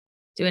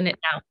Doing it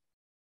now.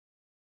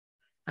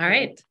 All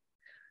right.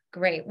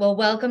 Great. Well,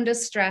 welcome to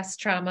Stress,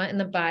 Trauma, and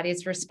the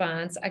Body's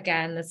Response.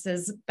 Again, this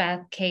is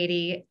Beth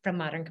Katie from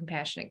Modern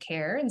Compassionate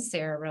Care and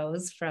Sarah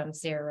Rose from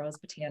Sarah Rose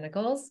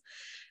Botanicals.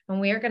 And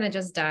we are going to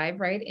just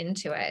dive right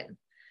into it.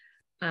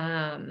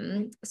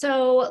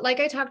 So like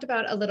I talked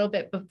about a little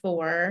bit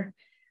before,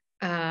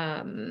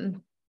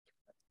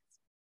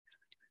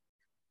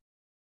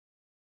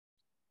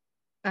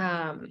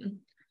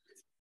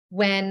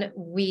 when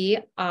we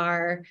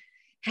are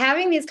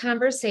having these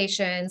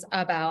conversations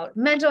about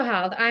mental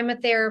health. I'm a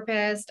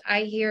therapist.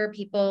 I hear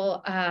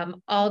people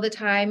all the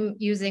time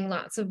using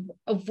lots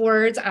of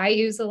words. I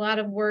use a lot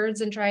of words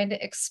in trying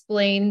to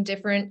explain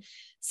different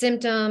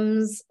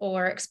symptoms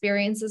or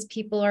experiences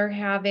people are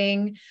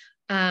having.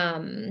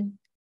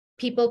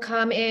 People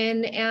come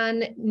in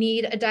and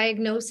need a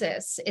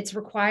diagnosis. It's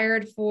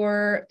required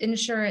for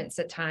insurance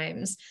at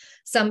times.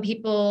 Some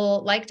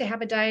people like to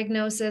have a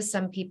diagnosis.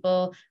 Some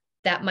people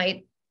that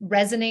might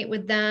resonate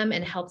with them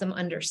and help them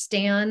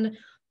understand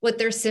what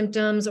their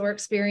symptoms or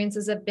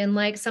experiences have been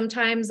like.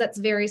 Sometimes that's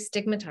very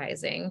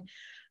stigmatizing.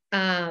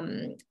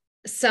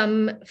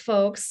 Some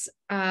folks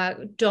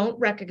don't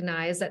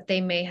recognize that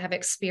they may have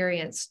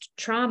experienced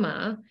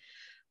trauma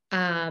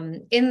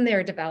in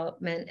their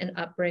development and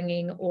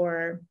upbringing,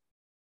 or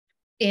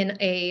in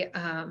a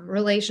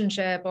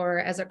relationship, or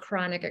as a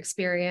chronic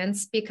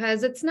experience,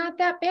 because it's not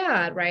that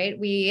bad, right?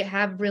 We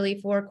have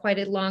really for quite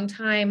a long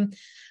time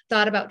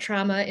thought about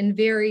trauma in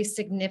very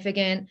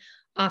significant,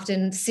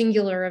 often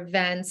singular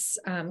events,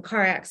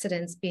 car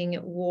accidents, being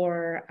at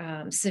war,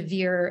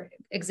 severe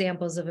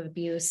examples of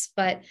abuse.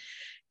 But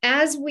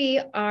as we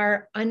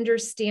are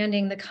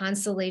understanding the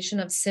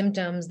constellation of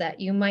symptoms that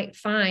you might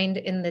find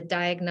in the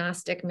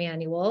diagnostic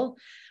manual,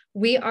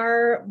 we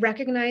are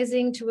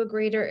recognizing to a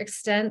greater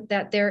extent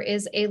that there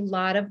is a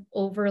lot of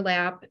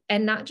overlap,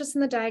 and not just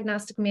in the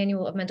diagnostic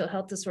manual of mental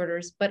health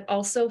disorders, but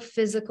also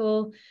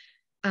physical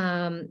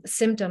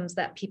symptoms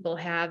that people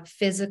have,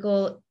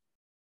 physical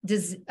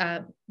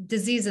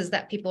diseases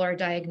that people are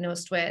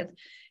diagnosed with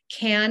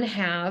can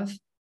have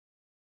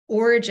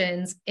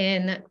origins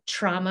in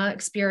trauma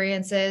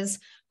experiences,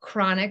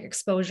 chronic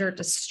exposure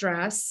to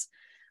stress,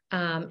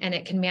 and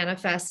it can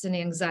manifest in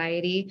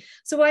anxiety.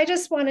 So I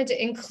just wanted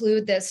to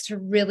include this to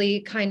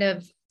really kind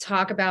of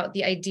talk about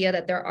the idea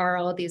that there are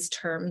all these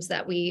terms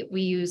that we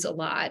use a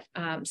lot: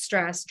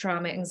 stress,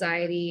 trauma,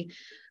 anxiety,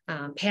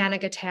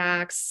 panic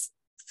attacks,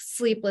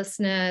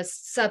 sleeplessness,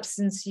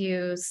 substance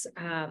use,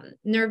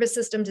 nervous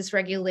system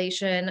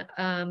dysregulation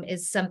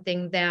is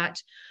something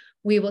that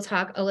we will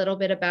talk a little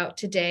bit about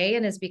today,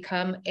 and has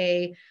become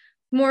a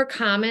more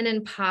common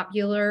and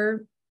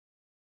popular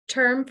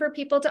term for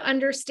people to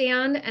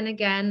understand. And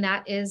again,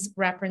 that is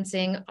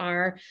referencing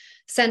our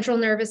central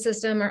nervous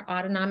system, our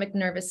autonomic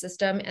nervous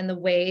system, and the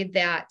way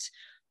that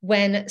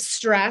when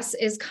stress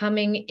is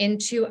coming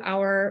into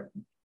our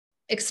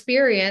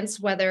experience,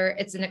 whether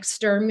it's an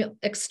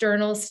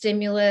external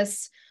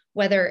stimulus,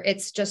 whether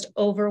it's just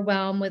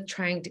overwhelm with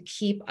trying to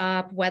keep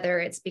up, whether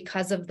it's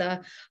because of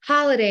the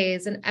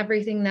holidays and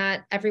everything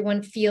that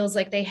everyone feels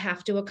like they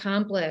have to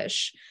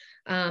accomplish,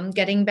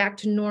 getting back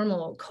to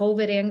normal,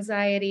 COVID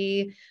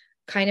anxiety,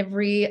 kind of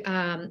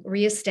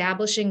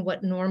reestablishing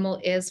what normal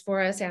is for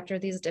us after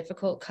these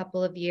difficult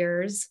couple of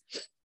years.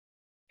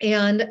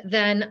 And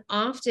then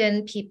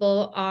often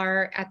people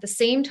are at the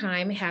same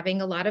time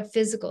having a lot of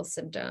physical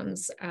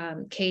symptoms.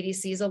 Katie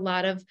sees a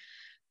lot of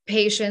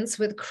patients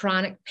with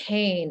chronic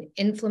pain,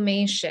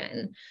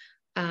 inflammation,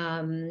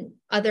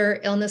 other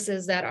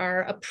illnesses that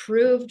are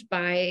approved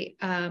by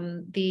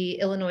the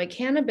Illinois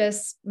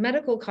Cannabis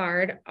Medical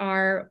Card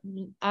are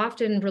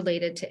often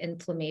related to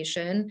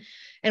inflammation.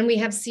 And we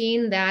have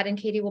seen that, and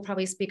Katie will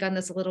probably speak on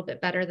this a little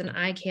bit better than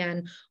I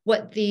can,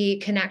 what the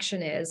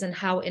connection is and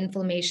how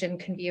inflammation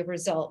can be a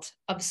result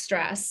of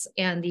stress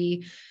and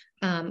the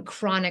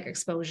chronic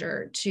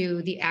exposure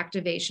to the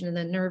activation in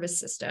the nervous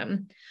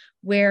system,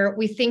 where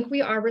we think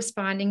we are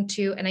responding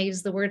to, and I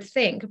use the word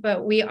think,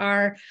 but we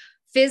are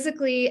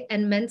physically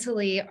and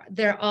mentally,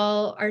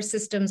 our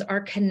systems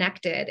are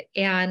connected,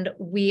 and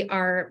we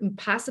are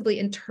possibly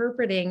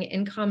interpreting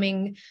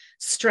incoming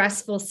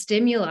stressful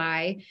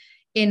stimuli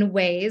in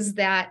ways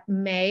that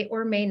may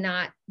or may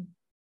not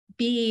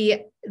be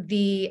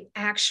the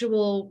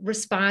actual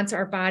response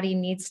our body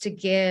needs to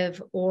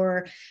give,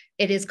 or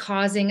it is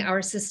causing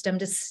our system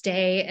to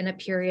stay in a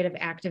period of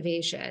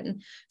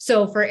activation.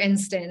 So for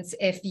instance,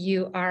 if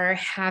you are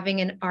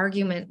having an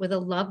argument with a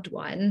loved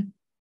one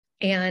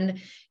and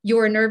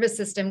your nervous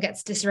system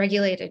gets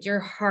dysregulated, your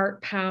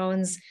heart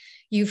pounds,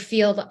 you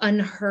feel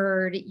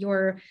unheard,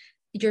 you're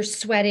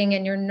sweating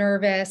and you're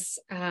nervous.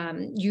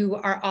 You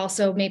are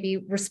also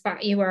maybe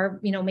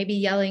maybe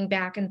yelling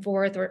back and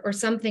forth or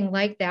something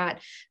like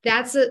that.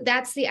 That's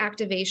the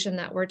activation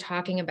that we're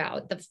talking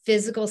about, the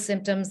physical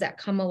symptoms that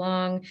come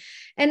along.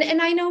 And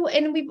I know,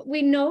 and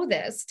we know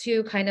this,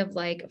 to kind of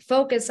like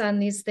focus on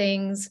these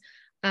things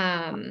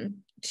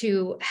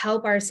to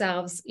help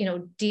ourselves,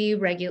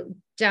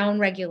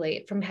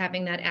 downregulate from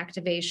having that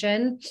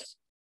activation.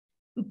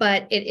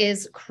 but it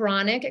is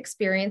chronic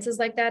experiences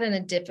like that and a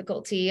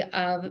difficulty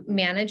of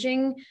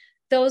managing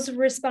those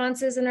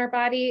responses in our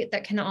body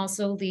that can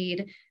also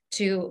lead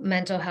to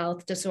mental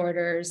health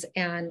disorders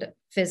and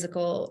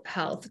physical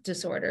health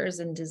disorders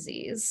and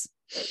disease.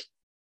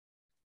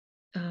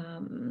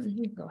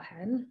 Go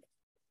ahead.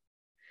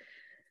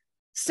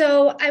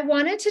 So I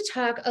wanted to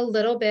talk a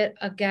little bit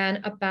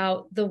again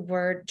about the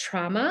word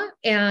trauma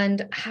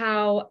and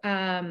how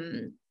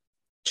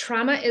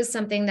trauma is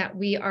something that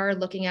we are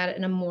looking at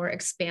in a more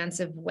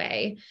expansive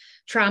way.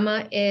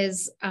 Trauma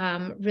is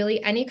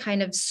really any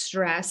kind of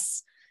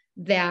stress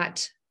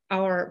that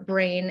our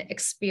brain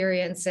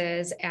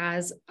experiences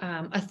as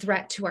a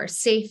threat to our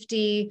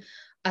safety,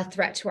 a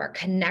threat to our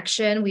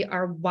connection. We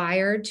are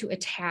wired to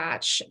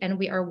attach and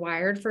we are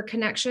wired for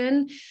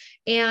connection.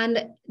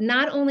 And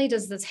not only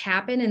does this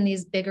happen in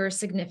these bigger,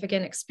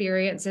 significant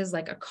experiences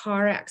like a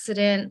car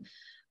accident,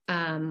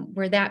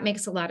 where that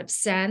makes a lot of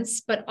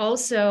sense, but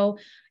also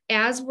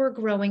as we're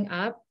growing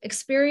up,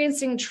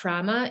 experiencing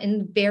trauma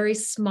in very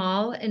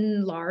small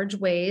and large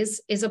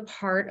ways is a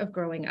part of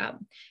growing up.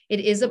 It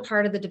is a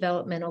part of the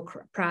developmental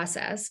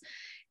process.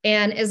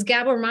 And as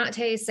Gabor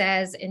Mate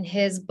says in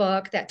his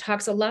book that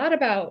talks a lot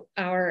about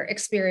our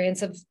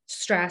experience of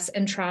stress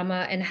and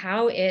trauma and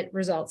how it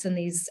results in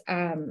these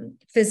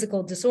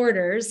physical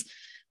disorders,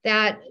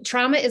 that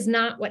trauma is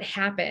not what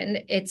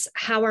happened, it's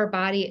how our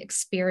body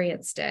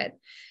experienced it.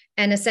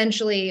 And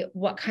essentially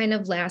what kind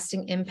of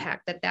lasting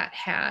impact that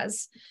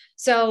has.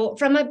 So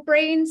from a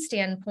brain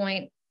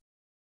standpoint,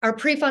 our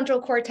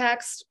prefrontal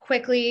cortex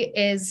quickly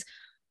is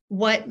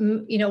what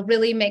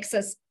really makes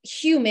us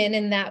human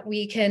in that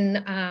we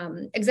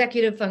can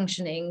executive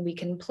functioning, we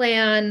can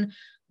plan,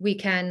 we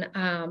can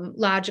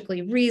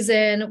logically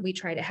reason, we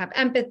try to have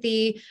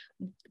empathy,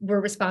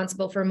 we're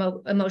responsible for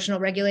emotional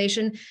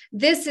regulation.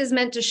 This is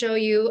meant to show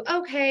you,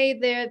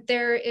 okay,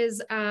 there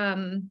is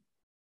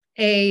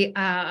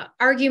a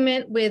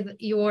argument with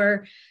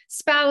your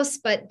spouse,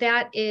 but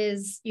that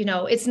is,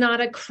 it's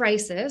not a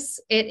crisis.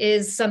 It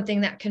is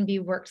something that can be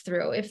worked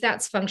through if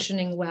that's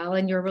functioning well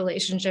and your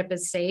relationship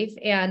is safe.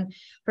 And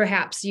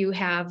perhaps you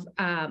have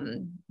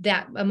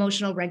that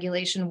emotional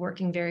regulation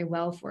working very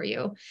well for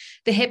you.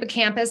 The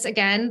hippocampus,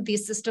 again,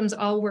 these systems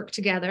all work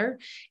together.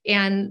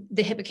 And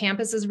the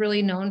hippocampus is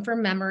really known for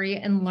memory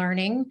and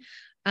learning.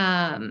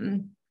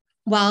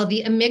 While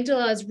the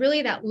amygdala is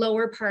really that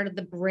lower part of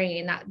the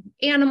brain, that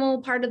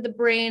animal part of the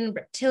brain,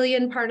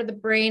 reptilian part of the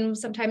brain,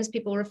 sometimes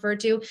people refer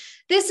to,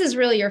 this is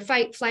really your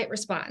fight flight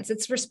response.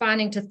 It's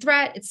responding to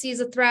threat. It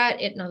sees a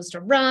threat. It knows to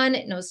run.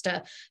 It knows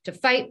to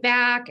fight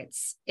back.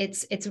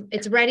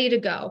 It's ready to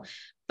go.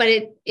 But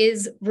it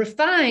is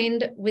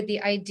refined with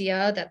the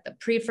idea that the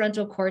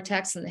prefrontal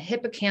cortex and the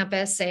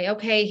hippocampus say,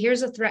 okay,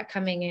 here's a threat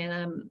coming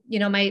in.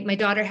 My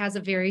daughter has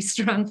a very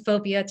strong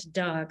phobia to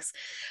dogs.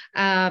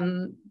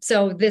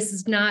 So this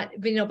is not,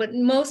 but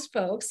most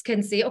folks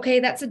can see, okay,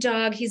 that's a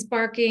dog, he's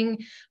barking.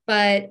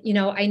 But,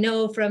 I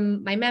know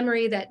from my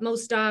memory that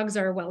most dogs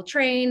are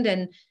well-trained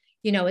and,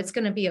 it's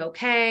going to be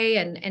okay.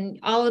 And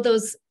all of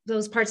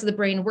those parts of the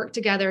brain work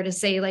together to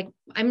say, like,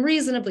 I'm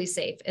reasonably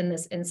safe in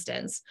this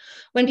instance.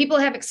 When people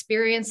have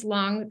experienced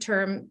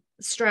long-term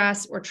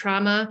stress or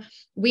trauma,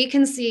 we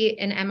can see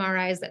in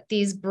MRIs that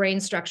these brain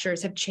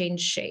structures have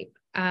changed shape.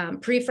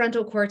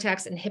 Prefrontal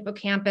cortex and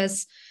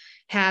hippocampus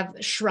have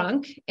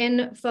shrunk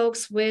in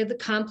folks with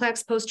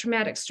complex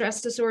post-traumatic stress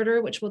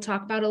disorder, which we'll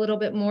talk about a little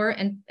bit more,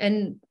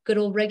 and good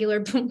old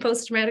regular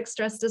post-traumatic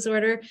stress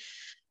disorder.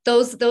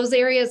 Those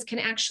areas can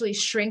actually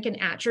shrink and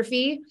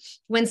atrophy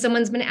when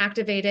someone's been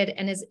activated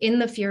and is in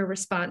the fear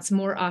response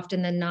more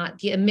often than not.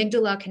 The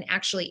amygdala can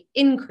actually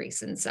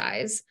increase in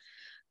size.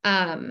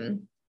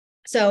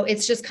 So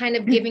it's just kind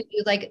of giving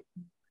you like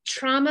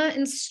trauma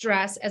and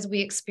stress as we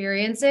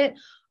experience it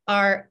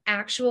are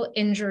actual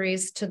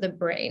injuries to the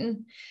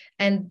brain.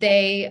 And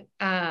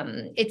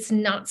it's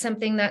not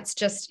something that's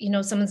just,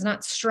 someone's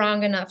not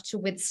strong enough to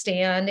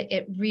withstand.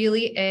 It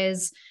really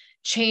is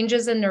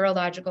changes in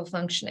neurological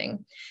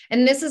functioning.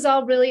 And this is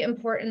all really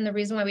important. The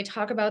reason why we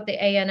talk about the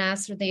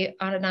ANS or the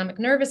autonomic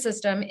nervous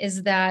system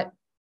is that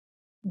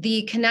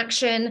the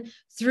connection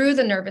through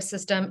the nervous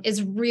system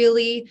is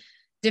really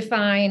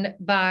defined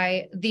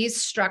by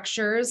these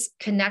structures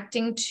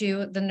connecting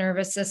to the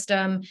nervous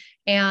system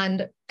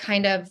and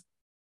kind of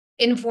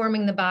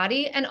informing the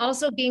body and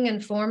also being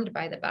informed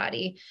by the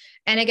body.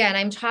 And again,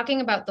 I'm talking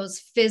about those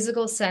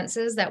physical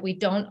senses that we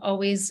don't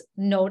always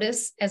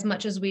notice as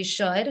much as we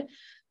should.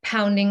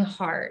 Pounding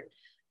heart,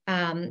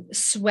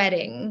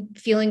 sweating,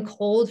 feeling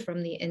cold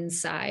from the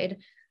inside.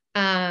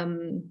 I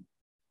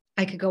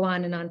could go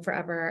on and on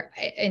forever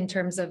in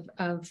terms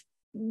of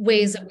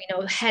ways that we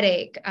know,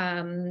 headache,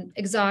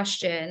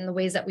 exhaustion, the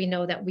ways that we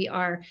know that we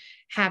are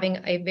having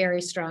a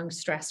very strong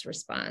stress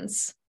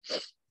response.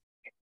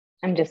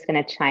 I'm just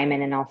going to chime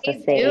in and also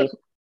say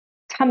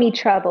tummy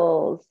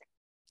troubles,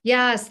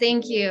 Yes,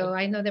 thank you.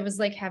 I know that was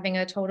like having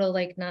a total,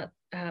 like not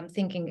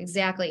thinking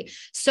exactly.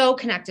 So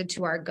connected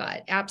to our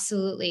gut.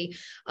 Absolutely.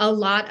 A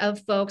lot of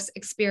folks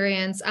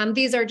experience,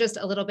 these are just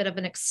a little bit of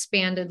an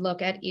expanded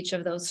look at each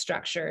of those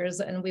structures,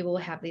 and we will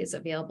have these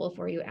available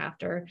for you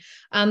after.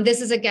 This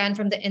is again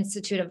from the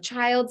Institute of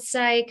Child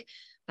Psych.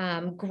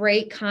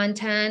 Great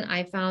content.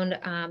 I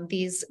found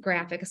these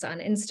graphics on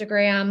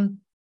Instagram.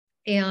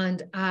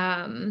 And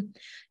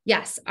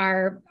yes,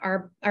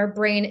 our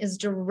brain is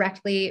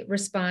directly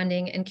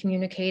responding and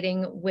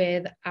communicating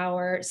with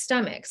our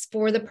stomachs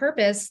for the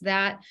purpose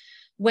that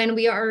when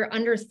we are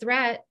under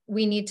threat,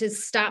 we need to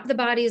stop the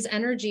body's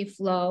energy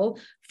flow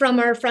from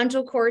our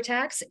frontal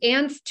cortex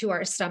and to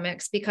our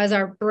stomachs, because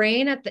our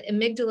brain at the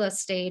amygdala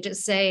stage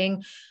is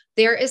saying,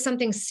 there is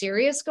something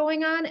serious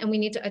going on and we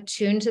need to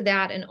attune to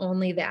that and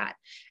only that.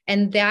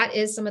 And that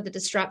is some of the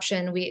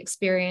disruption we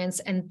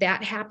experience. And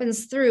that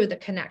happens through the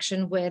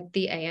connection with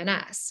the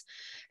ANS.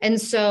 And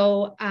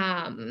so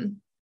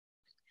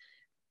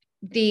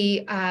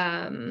the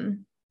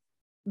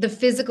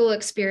physical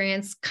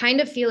experience kind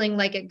of feeling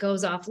like it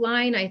goes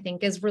offline, I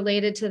think is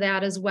related to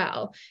that as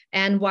well.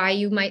 And why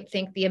you might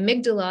think the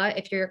amygdala,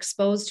 if you're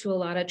exposed to a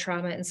lot of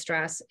trauma and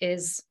stress,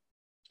 is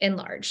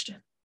enlarged.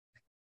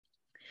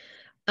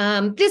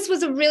 This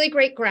was a really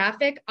great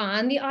graphic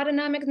on the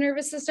autonomic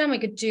nervous system. I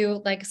could do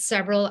like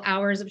several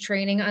hours of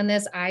training on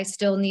this. I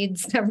still need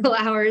several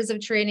hours of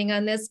training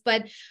on this,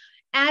 but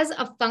as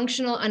a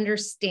functional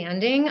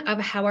understanding of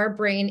how our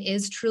brain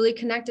is truly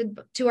connected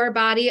to our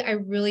body, I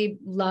really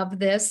love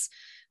this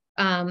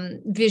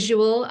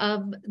visual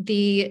of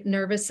the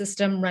nervous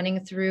system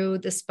running through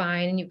the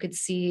spine. And you could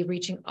see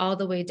reaching all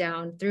the way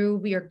down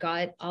through your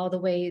gut, all the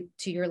way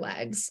to your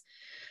legs.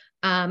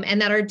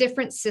 And that our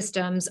different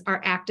systems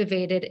are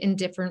activated in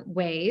different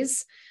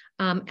ways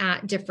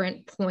at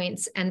different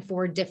points and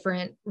for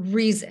different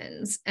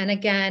reasons. And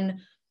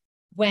again,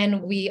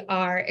 when we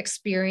are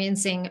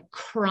experiencing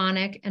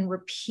chronic and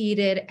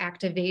repeated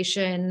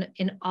activation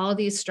in all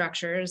these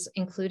structures,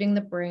 including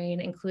the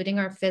brain, including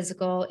our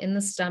physical in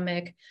the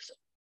stomach,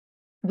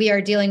 we are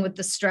dealing with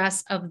the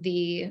stress of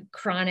the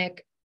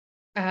chronic,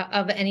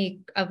 of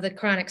any of the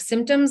chronic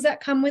symptoms that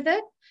come with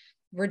it.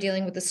 We're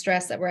dealing with the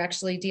stress that we're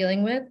actually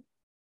dealing with.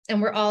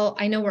 And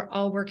I know we're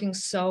all working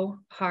so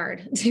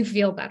hard to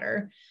feel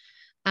better.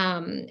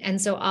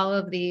 And so all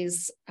of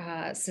these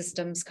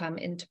systems come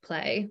into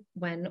play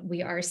when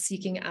we are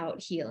seeking out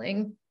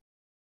healing.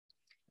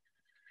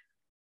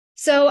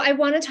 So I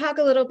want to talk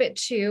a little bit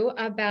too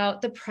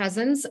about the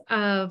presence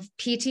of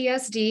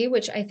PTSD,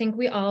 which I think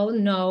we all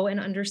know and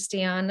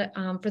understand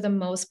for the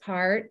most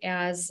part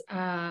as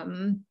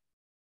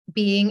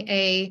being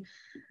a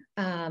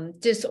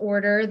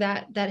disorder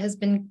that has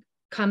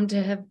come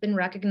to have been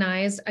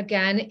recognized.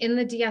 Again, in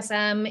the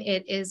DSM,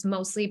 it is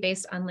mostly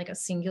based on like a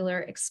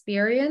singular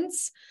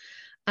experience.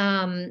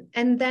 And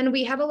then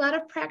we have a lot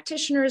of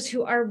practitioners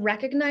who are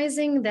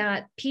recognizing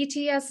that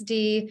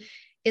PTSD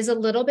is a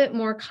little bit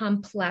more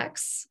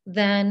complex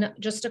than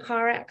just a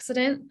car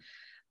accident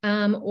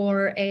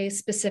or a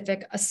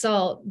specific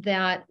assault,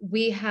 that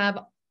we have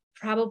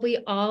probably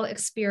all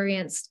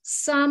experienced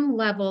some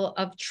level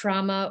of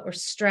trauma or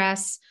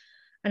stress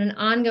in an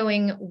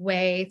ongoing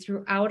way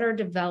throughout our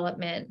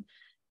development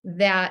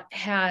that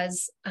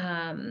has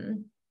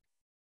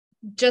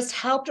just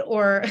helped,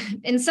 or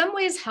in some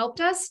ways helped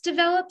us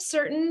develop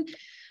certain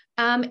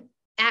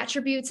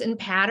attributes and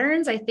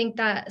patterns. I think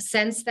that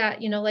sense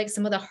that, like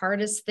some of the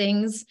hardest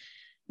things,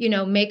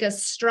 make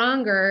us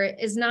stronger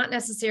is not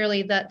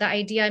necessarily the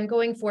idea I'm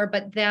going for,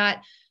 but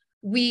that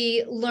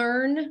we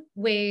learn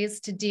ways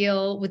to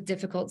deal with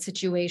difficult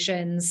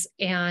situations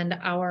and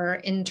our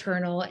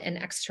internal and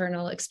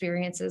external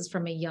experiences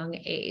from a young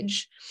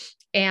age.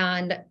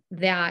 And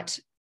that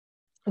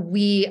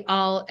we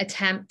all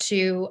attempt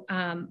to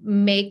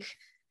make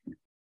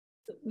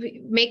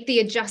the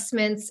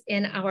adjustments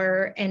in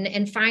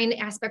and find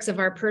aspects of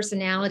our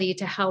personality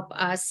to help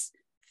us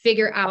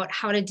figure out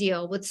how to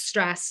deal with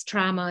stress,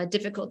 trauma,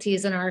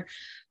 difficulties in our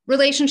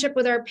relationship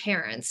with our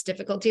parents,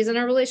 difficulties in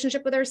our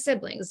relationship with our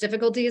siblings,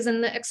 difficulties in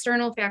the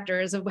external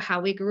factors of how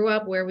we grew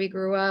up, where we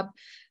grew up,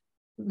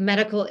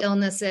 medical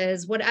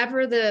illnesses,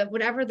 whatever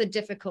the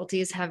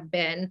difficulties have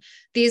been.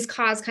 These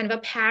cause kind of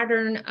a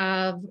pattern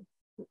of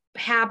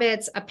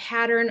habits, a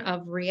pattern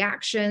of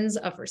reactions,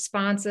 of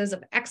responses,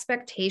 of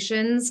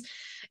expectations.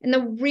 And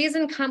the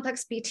reason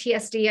complex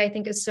PTSD, I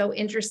think, is so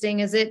interesting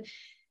is it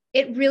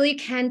really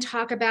can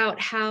talk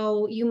about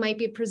how you might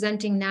be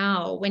presenting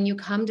now when you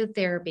come to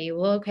therapy.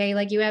 Well, okay,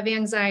 like you have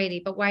anxiety,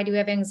 but why do you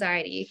have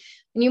anxiety?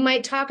 And you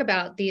might talk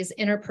about these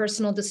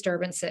interpersonal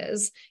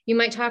disturbances. You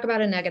might talk about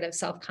a negative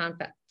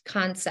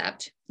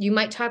self-concept. You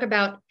might talk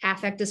about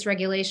affect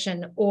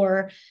dysregulation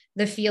or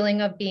the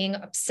feeling of being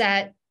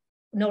upset,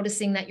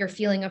 noticing that you're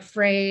feeling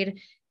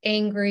afraid,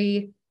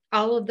 angry,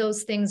 all of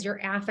those things, your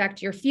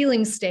affect, your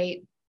feeling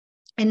state,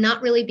 and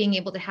not really being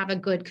able to have a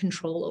good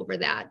control over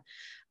that.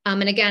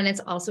 And again,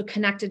 it's also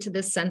connected to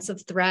this sense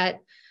of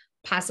threat.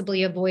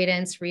 possibly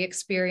avoidance,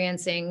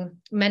 re-experiencing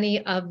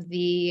many of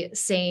the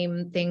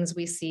same things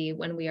we see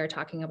when we are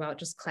talking about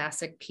just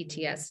classic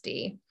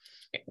PTSD.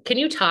 Can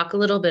you talk a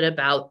little bit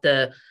about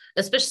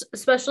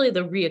especially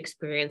the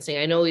re-experiencing?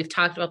 I know we've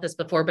talked about this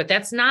before, but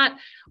that's not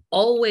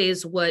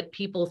always what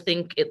people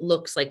think it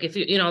looks like. If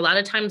a lot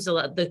of times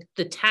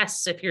the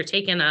tests, if you're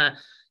taking at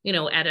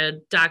a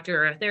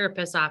doctor or a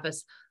therapist's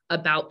office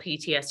about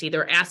PTSD,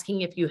 they're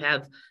asking if you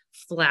have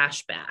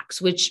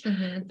flashbacks, which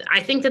I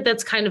think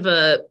that's kind of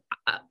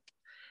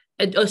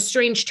a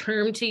strange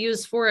term to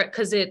use for it,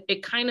 because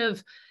it kind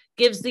of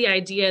gives the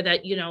idea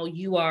that,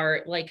 you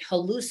are like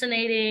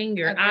hallucinating,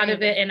 you're out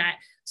of it. And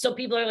so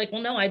people are like,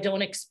 well, no, I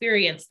don't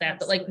experience that.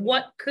 Absolutely. But like,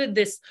 what could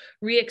this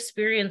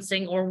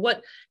re-experiencing, or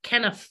what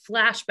can a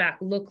flashback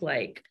look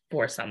like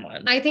for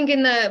someone? I think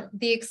in the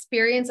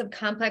experience of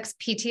complex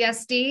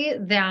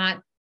PTSD,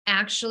 that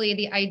actually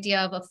the idea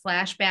of a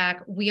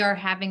flashback, we are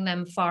having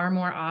them far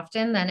more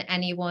often than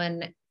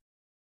anyone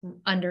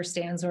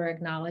understands or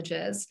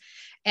acknowledges.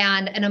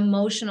 And an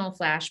emotional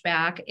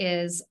flashback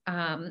is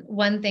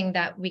one thing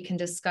that we can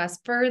discuss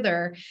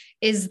further,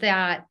 is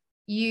that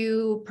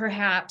you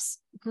perhaps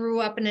grew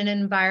up in an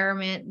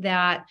environment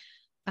that,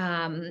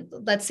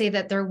 let's say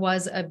that there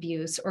was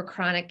abuse or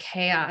chronic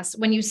chaos.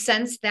 When you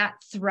sense that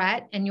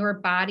threat and your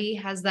body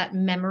has that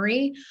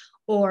memory,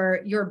 or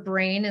your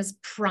brain is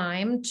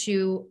primed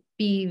to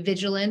be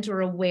vigilant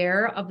or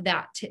aware of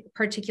that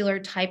particular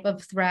type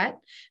of threat,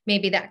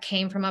 maybe that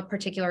came from a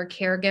particular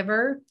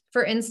caregiver,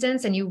 for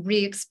instance, and you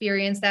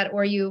re-experience that,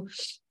 or you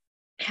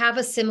have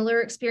a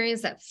similar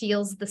experience that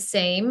feels the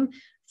same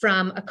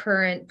from a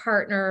current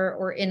partner,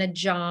 or in a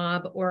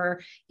job,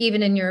 or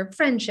even in your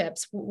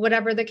friendships,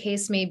 whatever the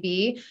case may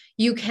be,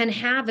 you can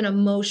have an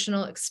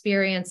emotional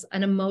experience,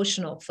 an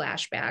emotional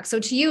flashback. So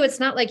to you, it's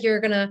not like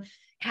you're going to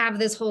have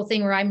this whole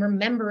thing where I'm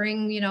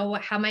remembering,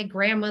 how my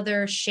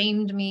grandmother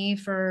shamed me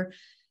for,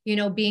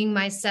 being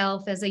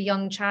myself as a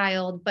young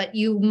child, but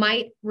you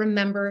might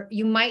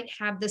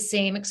have the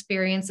same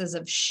experiences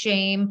of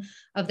shame,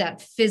 of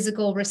that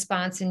physical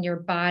response in your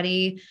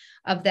body,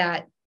 of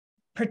that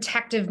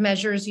protective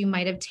measures you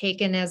might have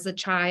taken as a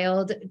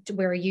child,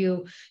 where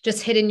you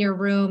just hid in your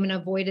room and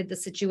avoided the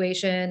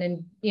situation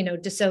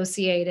and,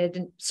 dissociated.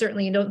 And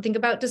certainly you don't think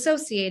about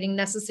dissociating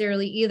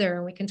necessarily either.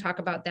 And we can talk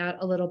about that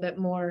a little bit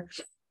more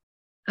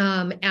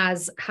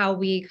as how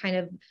we kind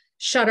of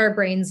shut our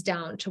brains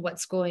down to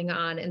what's going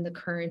on in the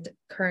current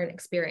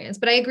experience.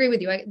 But I agree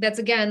with you. That's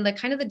again, like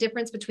kind of the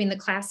difference between the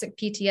classic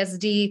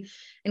PTSD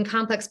and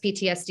complex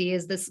PTSD,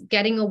 is this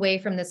getting away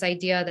from this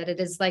idea that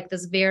it is like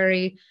this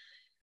very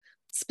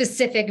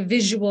specific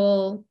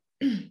visual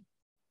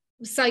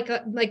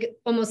like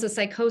almost a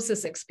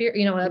psychosis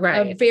experience,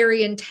 a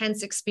very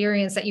intense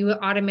experience that you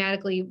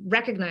automatically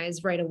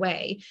recognize right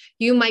away.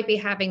 You might be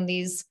having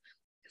these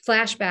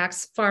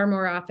flashbacks far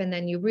more often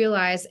than you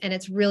realize, and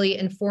it's really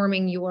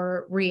informing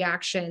your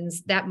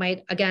reactions that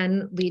might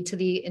again lead to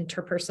the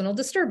interpersonal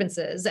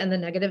disturbances and the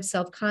negative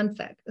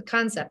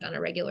concept on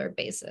a regular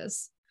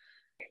basis.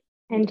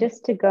 And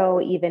just to go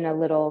even a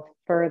little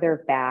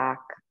further back,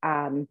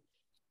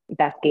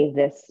 Beth gave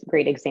this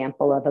great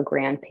example of a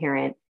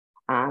grandparent.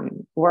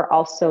 We're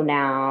also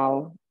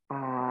now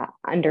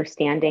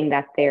understanding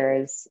that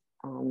there's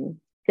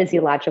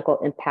physiological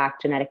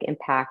impact, genetic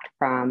impact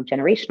from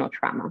generational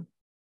trauma.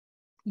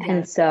 Yes.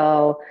 And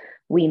so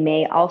we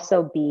may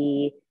also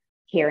be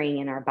carrying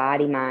in our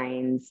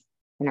minds,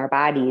 in our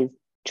bodies,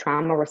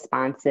 trauma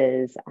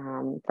responses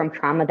from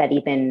trauma that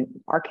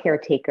even our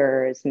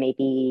caretakers,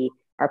 maybe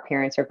our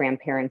parents or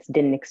grandparents,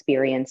 didn't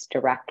experience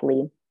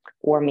directly,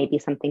 or maybe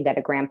something that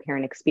a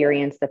grandparent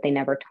experienced that they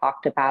never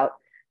talked about.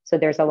 So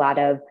there's a lot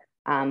of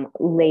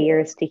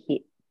layers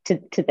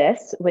to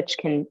this, which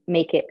can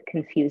make it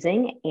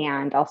confusing.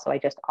 And also, I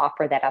just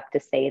offer that up to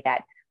say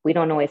that we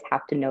don't always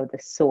have to know the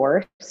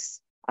source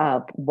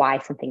of why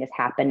something is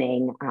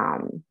happening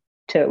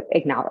to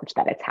acknowledge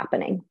that it's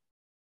happening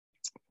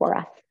for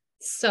us.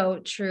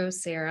 So true,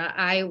 Sarah.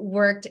 I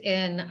worked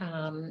in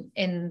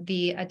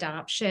the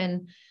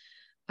adoption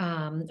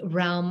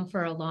realm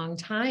for a long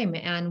time.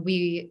 And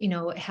we,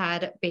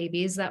 had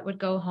babies that would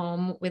go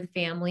home with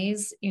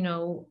families,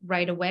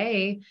 right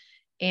away.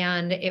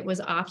 And it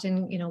was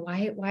often,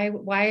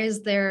 why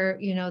is there,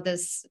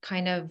 this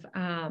kind of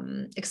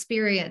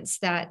experience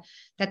that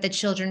the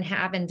children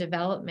have in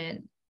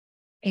development,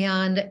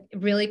 and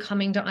really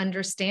coming to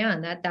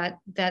understand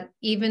that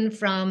even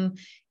from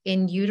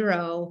in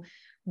utero,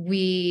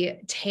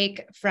 we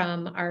take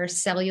from our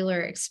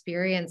cellular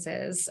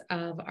experiences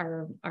of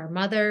our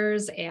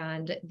mothers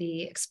and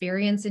the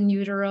experience in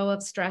utero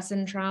of stress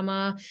and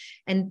trauma.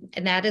 And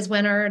that is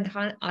when our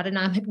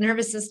autonomic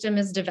nervous system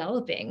is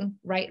developing,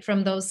 right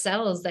from those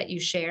cells that you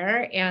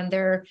share, and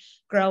they're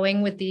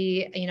growing with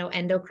the,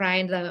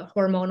 endocrine, the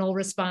hormonal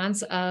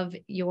response of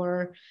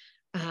your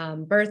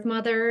birth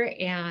mother,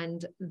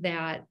 and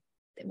that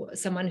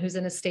someone who's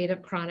in a state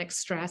of chronic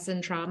stress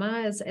and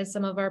trauma, as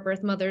some of our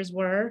birth mothers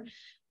were,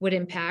 would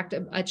impact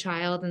a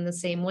child in the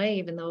same way,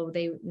 even though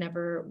they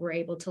never were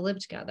able to live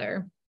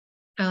together.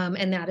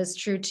 And that is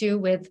true too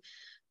with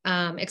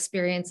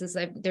experiences.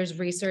 There's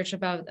research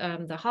about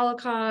the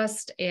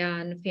Holocaust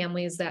and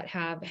families that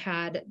have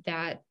had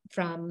that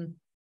from,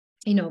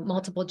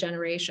 multiple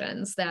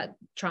generations, that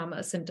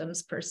trauma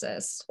symptoms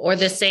persist. Or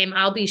the same,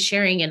 I'll be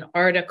sharing an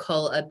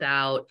article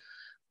about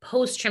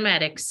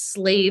post-traumatic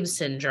slave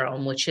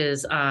syndrome, which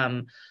is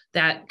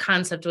that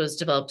concept was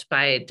developed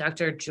by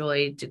Dr.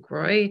 Joy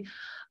DeGroy.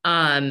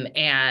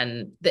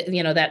 And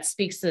that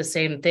speaks to the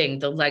same thing,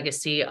 the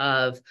legacy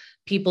of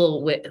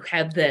people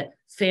have the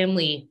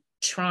family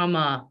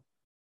trauma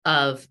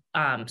of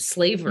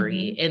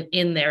slavery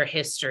in their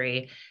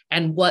history,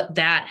 and what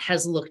that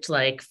has looked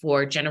like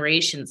for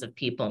generations of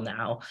people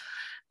now.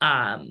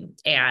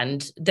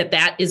 And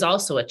that is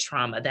also a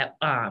trauma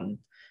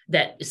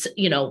that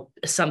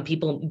some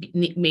people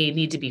may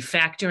need to be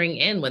factoring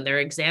in when they're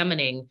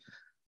examining,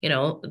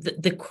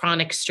 the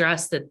chronic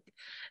stress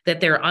that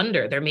they're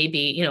under. There may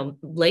be,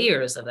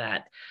 layers of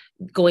that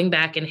going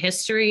back in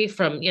history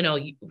from,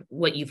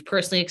 what you've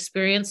personally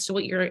experienced to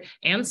what your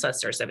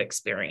ancestors have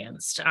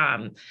experienced.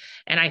 And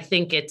I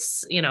think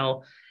it's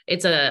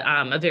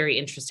a very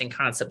interesting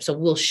concept. So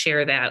we'll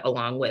share that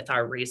along with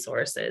our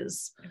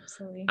resources.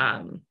 Absolutely.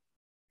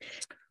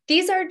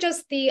 These are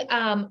just the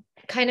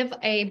kind of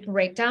a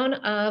breakdown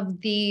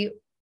of the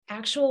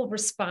actual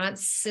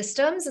response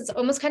systems. It's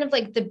almost kind of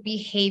like the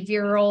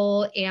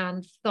behavioral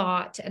and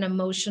thought and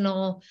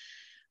emotional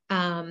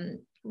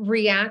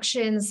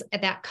reactions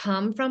that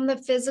come from the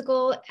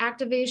physical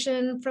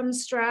activation from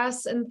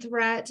stress and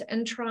threat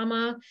and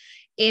trauma.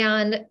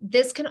 And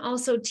this can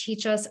also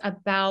teach us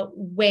about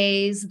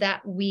ways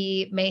that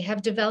we may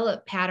have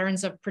developed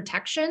patterns of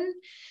protection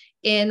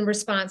in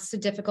response to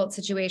difficult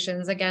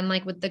situations. Again,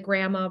 like with the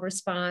grandma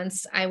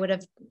response, I would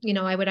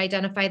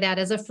identify that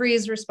as a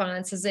freeze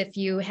response, as if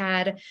you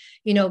had,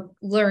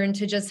 learned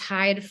to just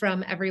hide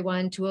from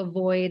everyone to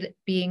avoid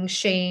being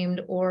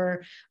shamed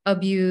or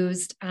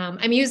abused.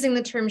 I'm using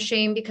the term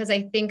shame because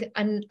I think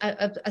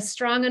a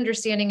strong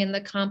understanding in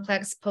the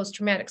complex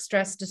post-traumatic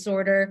stress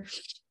disorder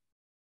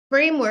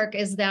framework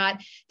is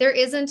that there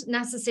isn't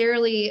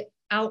necessarily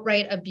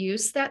outright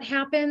abuse that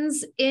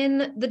happens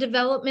in the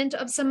development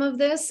of some of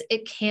this.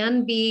 It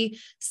can be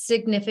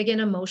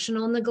significant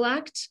emotional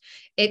neglect.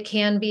 It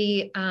can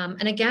be,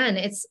 and again,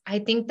 I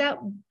think that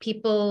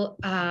people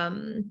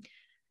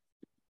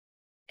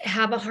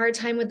have a hard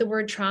time with the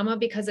word trauma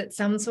because it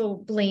sounds so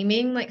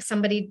blaming, like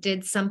somebody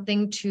did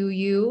something to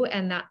you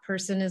and that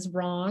person is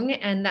wrong,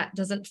 and that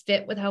doesn't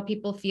fit with how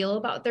people feel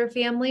about their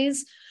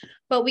families.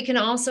 But we can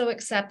also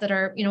accept that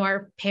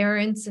our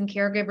parents and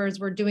caregivers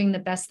were doing the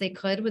best they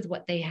could with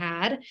what they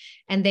had,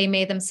 and they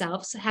may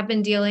themselves have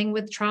been dealing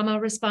with trauma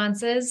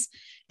responses.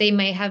 They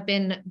may have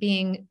been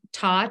being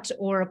taught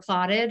or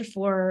applauded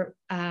for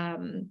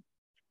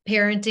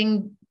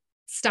parenting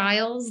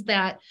styles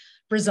that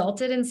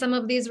resulted in some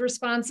of these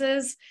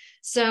responses.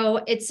 So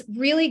it's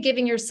really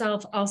giving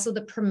yourself also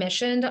the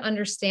permission to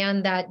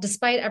understand that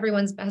despite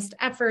everyone's best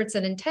efforts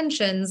and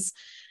intentions,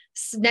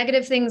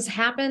 negative things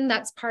happen.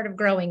 That's part of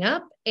growing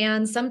up.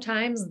 And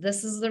sometimes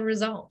this is the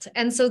result.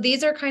 And so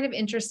these are kind of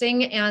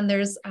interesting. And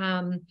there's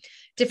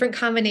different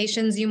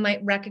combinations you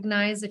might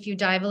recognize if you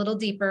dive a little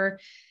deeper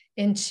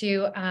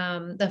into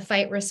the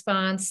fight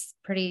response,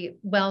 pretty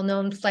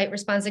well-known flight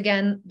response.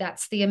 Again,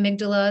 that's the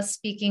amygdala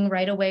speaking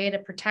right away to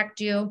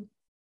protect you.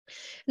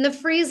 And the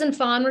freeze and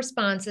fawn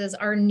responses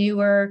are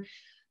newer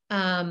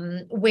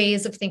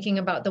ways of thinking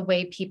about the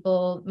way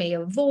people may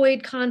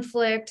avoid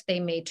conflict. They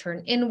may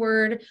turn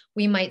inward.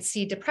 We might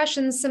see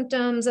depression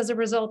symptoms as a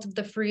result of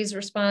the freeze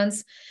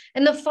response.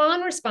 And the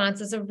fawn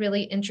response is a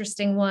really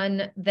interesting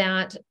one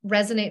that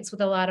resonates with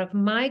a lot of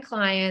my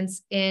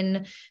clients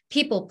in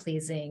people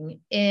pleasing,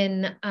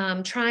 in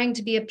trying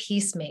to be a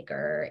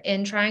peacemaker,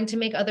 in trying to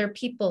make other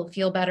people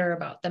feel better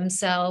about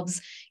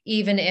themselves,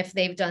 even if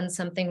they've done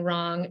something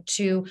wrong,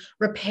 to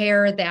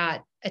repair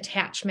that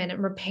attachment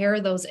and repair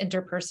those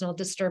interpersonal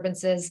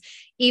disturbances,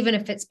 even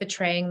if it's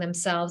betraying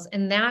themselves.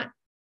 And that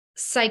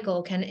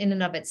cycle can in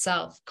and of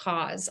itself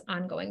cause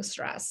ongoing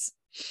stress.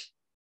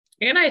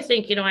 And I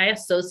think, I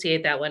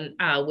associate that one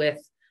with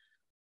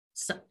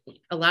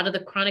a lot of the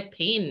chronic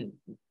pain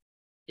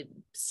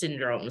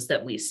syndromes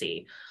that we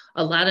see.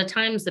 A lot of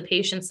times the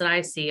patients that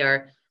I see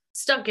are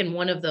stuck in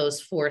one of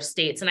those four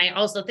states. And I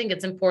also think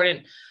it's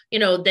important,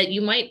 that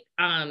you might,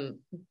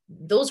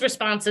 those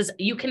responses,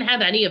 you can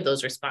have any of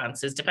those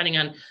responses depending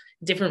on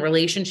different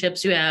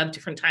relationships you have,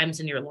 different times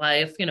in your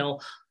life.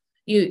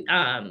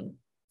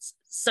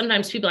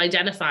 Sometimes people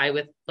identify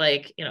with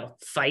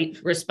fight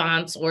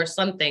response or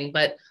something,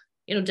 but,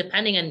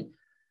 depending on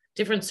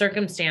different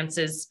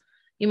circumstances,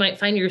 you might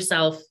find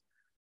yourself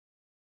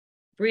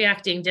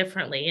reacting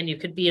differently, and you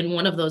could be in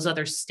one of those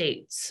other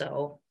states.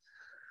 So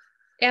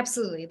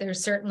absolutely.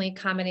 There's certainly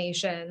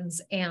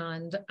combinations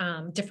and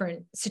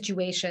different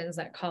situations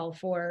that call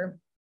for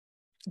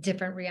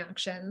different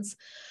reactions.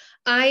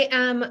 I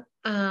am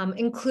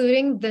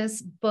including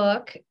this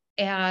book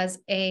as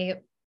a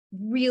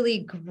really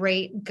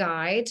great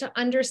guide to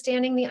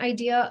understanding the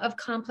idea of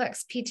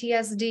complex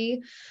PTSD.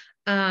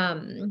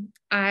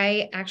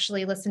 I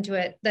actually listened to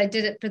it. I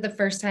did it for the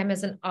first time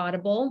as an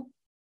Audible,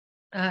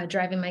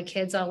 driving my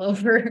kids all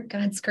over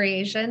God's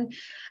creation.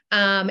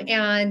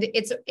 And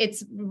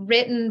it's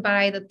written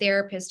by the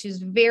therapist who's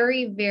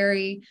very,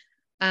 very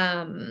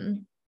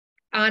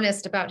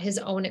honest about his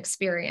own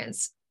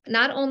experience,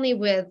 not only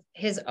with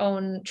his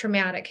own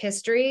traumatic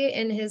history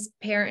in his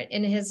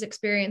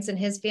experience in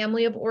his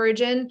family of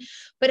origin,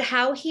 but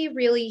how he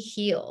really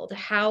healed,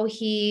 how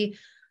he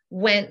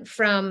went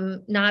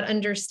from not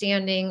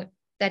understanding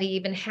that he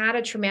even had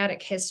a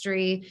traumatic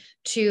history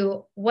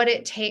to what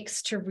it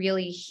takes to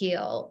really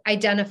heal,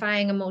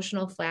 identifying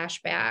emotional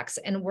flashbacks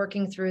and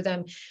working through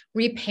them,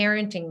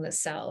 reparenting the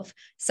self,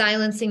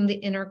 silencing the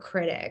inner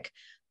critic.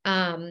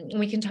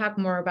 We can talk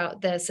more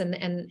about this,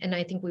 and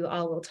I think we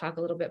all will talk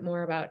a little bit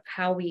more about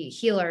how we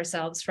heal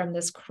ourselves from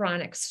this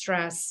chronic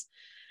stress,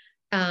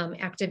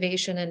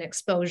 activation and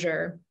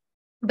exposure.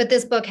 But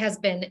this book has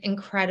been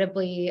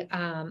incredibly,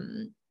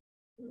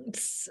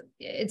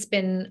 it's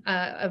been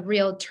a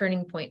real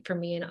turning point for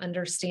me in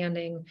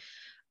understanding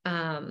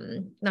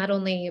not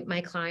only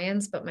my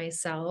clients, but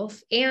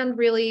myself, and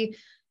really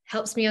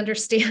helps me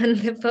understand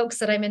the folks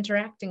that I'm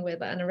interacting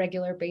with on a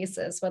regular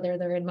basis, whether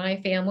they're in my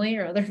family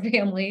or other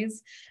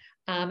families,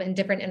 and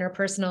different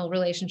interpersonal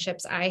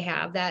relationships I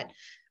have, that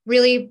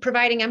really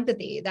providing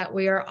empathy, that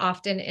we are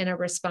often in a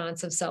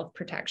response of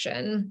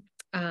self-protection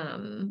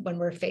when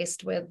we're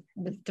faced with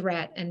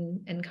threat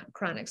and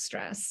chronic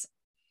stress.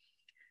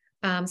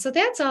 So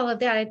that's all of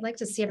that. I'd like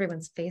to see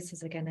everyone's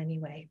faces again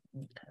anyway.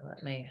 Okay,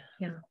 let me.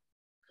 Yeah.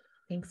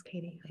 Thanks,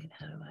 Katie. Wait,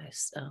 how do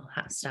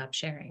I stop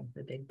sharing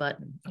the big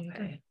button?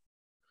 Okay.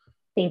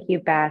 Thank you,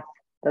 Beth.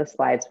 Those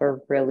slides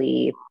were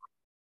really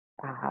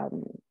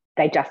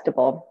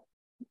digestible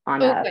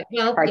on a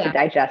hard to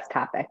digest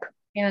topic.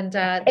 And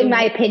in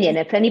my opinion,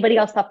 if anybody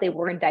else thought they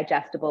weren't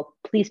digestible,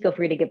 please feel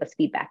free to give us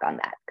feedback on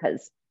that,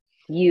 because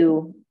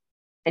you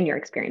and your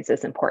experience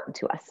is important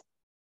to us.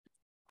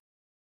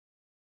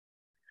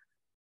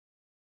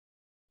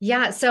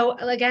 Yeah. So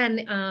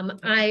again,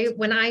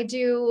 when I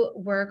do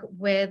work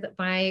with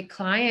my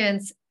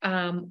clients,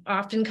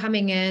 often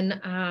coming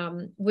in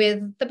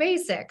with the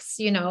basics,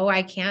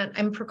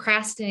 I'm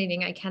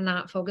procrastinating. I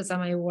cannot focus on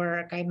my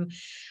work. I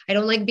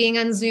don't like being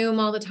on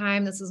Zoom all the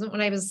time. This isn't what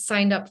I was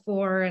signed up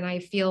for. And I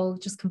feel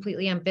just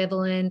completely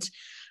ambivalent,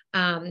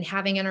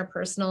 having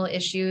interpersonal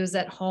issues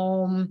at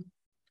home.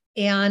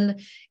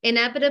 And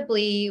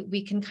inevitably,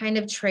 we can kind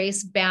of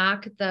trace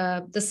back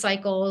the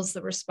cycles,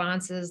 the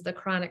responses, the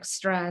chronic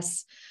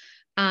stress.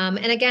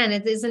 And again,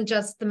 it isn't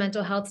just the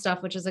mental health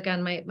stuff, which is,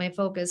 again, my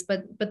focus,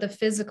 but the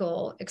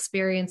physical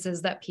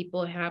experiences that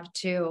people have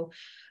too.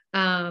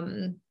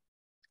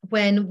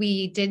 When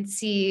we did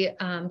see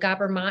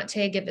Gabor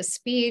Mate give a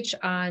speech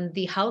on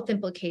the health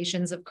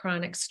implications of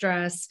chronic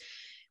stress,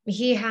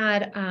 he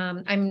had,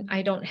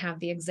 I don't have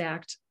the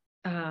exact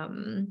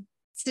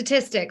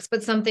statistics,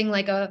 but something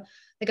like a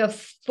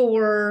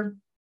 4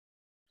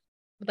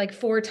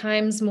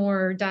 times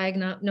more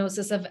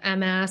diagnosis of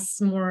MS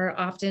more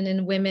often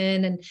in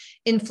women, and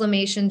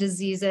inflammation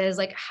diseases,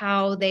 like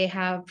how they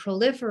have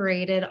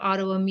proliferated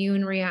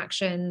autoimmune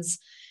reactions.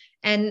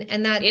 And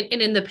that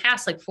in the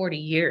past, 40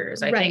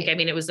 years, I think,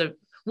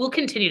 we'll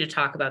continue to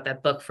talk about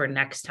that book for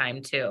next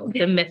time too.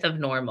 The Myth of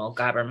Normal,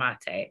 Gabor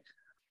Mate.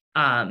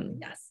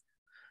 Yes.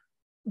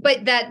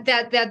 But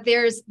that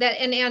there's that,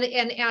 and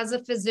as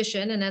a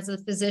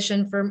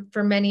physician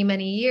for many,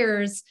 many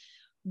years,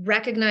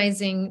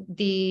 recognizing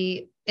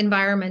the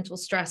environmental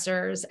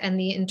stressors and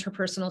the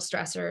interpersonal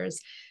stressors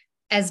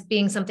as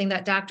being something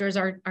that doctors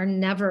are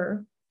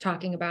never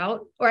talking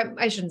about, or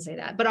I shouldn't say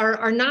that, but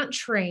are not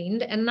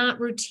trained and not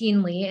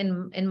routinely,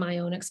 in my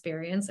own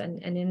experience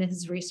and in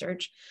his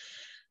research,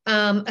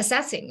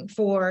 assessing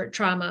for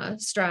trauma,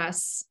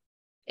 stress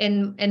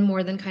in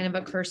more than kind of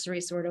a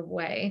cursory sort of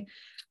way.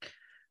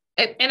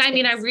 And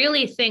I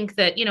really think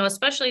that,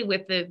 especially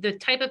with the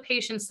type of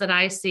patients that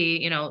I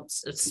see,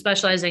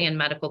 specializing in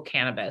medical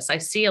cannabis, I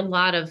see a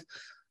lot of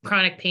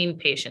chronic pain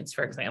patients,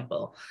 for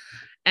example.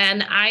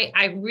 And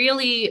I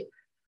really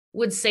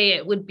would say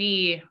it would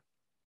be,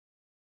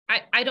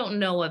 I don't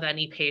know of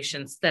any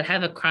patients that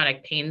have a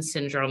chronic pain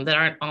syndrome that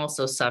aren't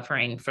also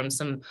suffering from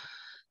some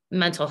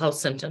mental health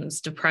symptoms,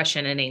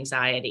 depression and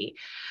anxiety.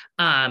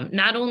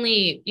 Not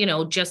only,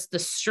 just the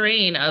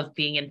strain of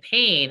being in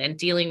pain and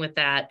dealing with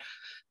that,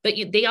 but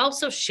they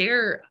also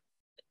share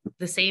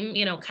the same,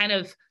 kind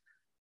of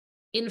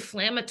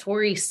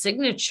inflammatory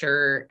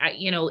signature,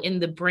 in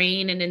the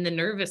brain and in the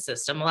nervous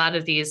system. A lot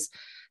of these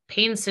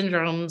pain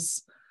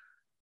syndromes,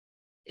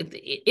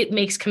 it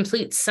makes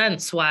complete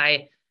sense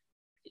why,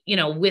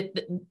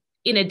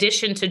 in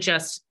addition to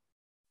just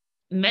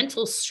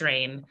mental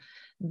strain,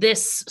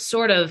 this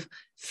sort of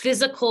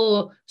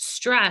physical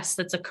stress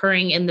that's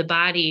occurring in the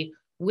body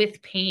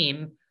with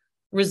pain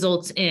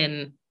results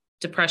in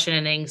depression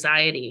and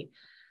anxiety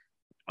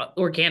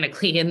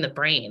organically in the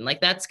brain.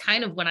 That's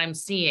kind of what I'm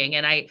seeing.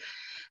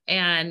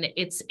 And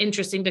it's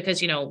interesting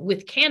because,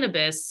 with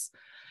cannabis,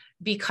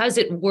 because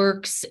it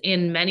works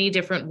in many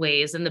different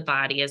ways in the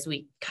body, as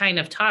we kind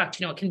of talked,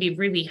 it can be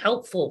really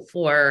helpful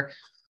for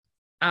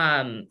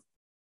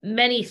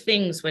many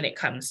things when it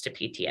comes to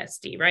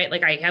PTSD, right?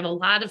 Like I have a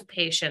lot of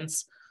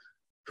patients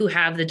who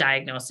have the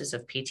diagnosis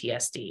of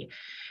PTSD,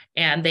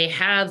 and they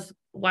have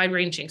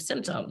wide-ranging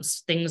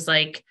symptoms, things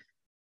like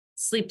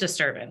sleep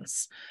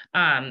disturbance.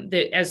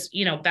 As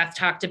Beth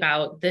talked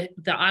about, the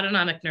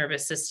autonomic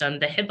nervous system,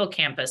 the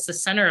hippocampus, the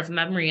center of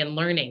memory and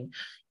learning,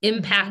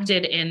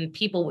 impacted in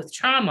people with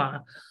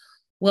trauma.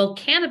 Well,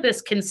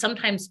 cannabis can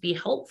sometimes be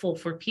helpful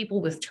for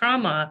people with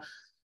trauma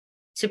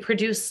to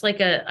produce like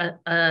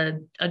a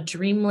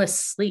dreamless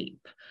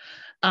sleep,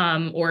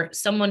 or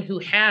someone who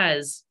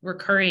has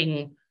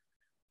recurring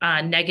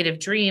negative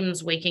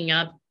dreams, waking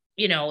up,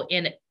 in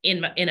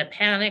a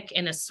panic,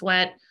 in a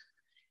sweat.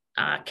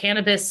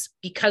 Cannabis,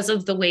 because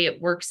of the way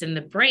it works in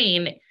the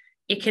brain,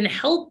 it can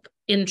help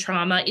in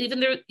trauma.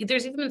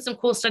 There's even been some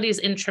cool studies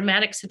in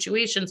traumatic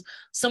situations.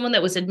 Someone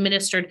that was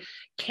administered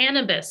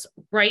cannabis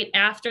right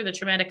after the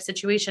traumatic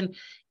situation,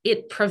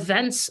 it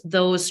prevents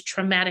those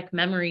traumatic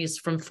memories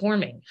from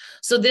forming.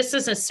 So this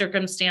is a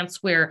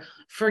circumstance where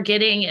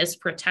forgetting is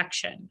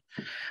protection.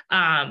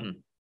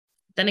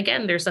 Then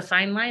again, there's a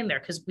fine line there,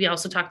 because we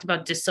also talked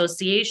about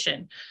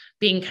dissociation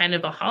being kind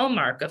of a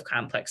hallmark of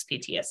complex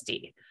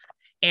PTSD.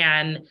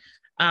 And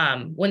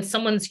when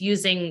someone's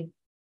using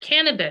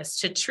cannabis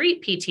to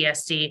treat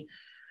PTSD,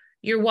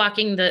 you're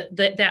walking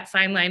that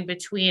fine line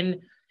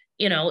between,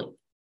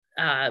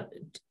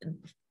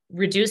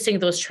 reducing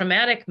those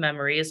traumatic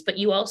memories, but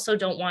you also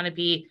don't want to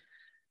be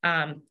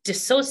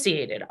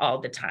dissociated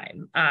all the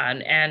time.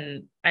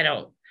 And I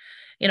don't,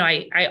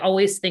 I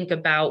always think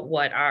about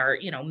what our,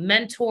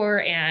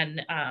 mentor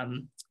and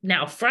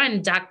now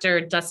friend, Dr.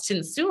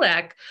 Dustin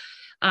Sulak,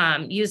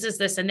 uses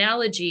this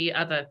analogy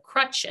of a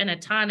crutch and a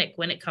tonic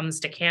when it comes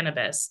to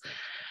cannabis.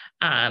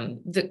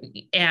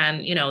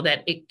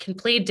 That it can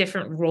play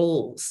different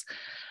roles.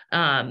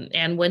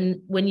 And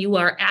when you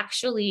are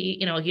actually,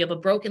 you have a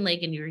broken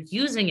leg and you're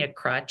using a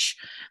crutch,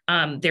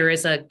 there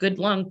is a good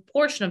long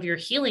portion of your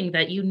healing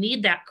that you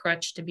need that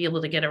crutch to be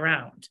able to get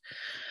around.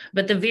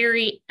 But the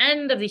very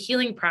end of the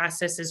healing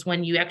process is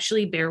when you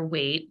actually bear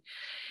weight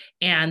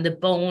and the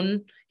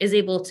bone is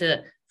able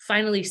to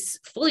finally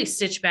fully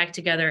stitch back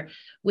together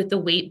with the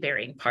weight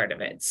bearing part of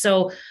it.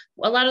 So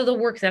a lot of the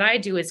work that I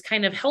do is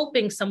kind of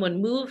helping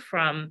someone move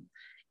from,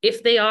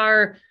 if they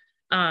are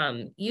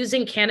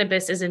using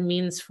cannabis as a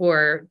means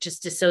for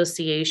just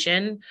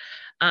dissociation,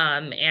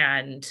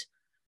 and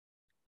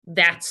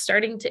that's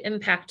starting to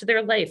impact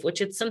their life,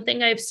 which it's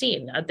something I've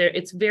seen.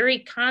 It's very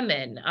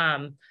common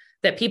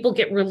that people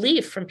get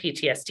relief from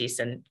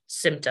PTSD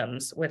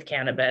symptoms with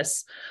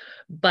cannabis.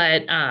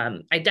 But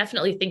I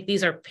definitely think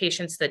these are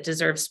patients that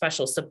deserve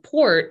special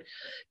support,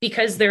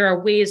 because there are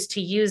ways to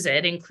use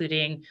it,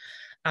 including,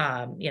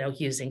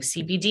 using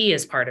CBD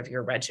as part of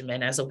your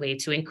regimen as a way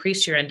to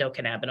increase your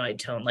endocannabinoid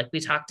tone, like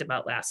we talked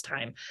about last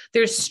time.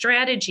 There's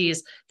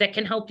strategies that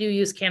can help you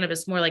use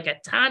cannabis more like a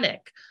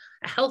tonic,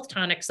 a health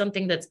tonic,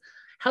 something that's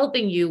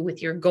helping you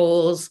with your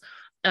goals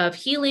of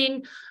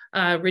healing,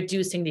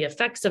 reducing the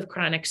effects of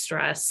chronic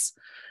stress,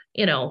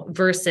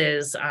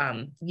 versus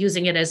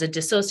using it as a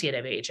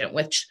dissociative agent,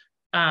 which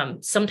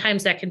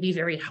sometimes that can be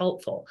very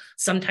helpful.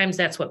 Sometimes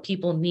that's what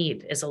people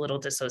need, is a little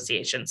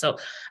dissociation. So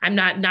I'm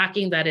not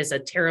knocking that as a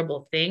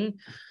terrible thing,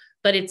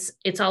 but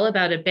it's all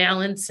about a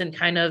balance and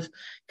kind of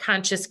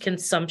conscious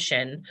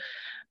consumption,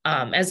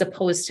 as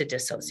opposed to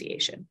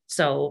dissociation.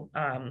 So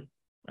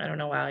I don't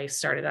know why I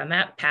started on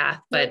that path,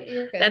 but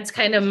that's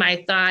kind of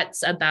my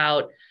thoughts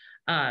about,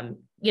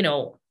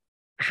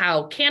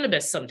 how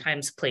cannabis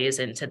sometimes plays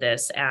into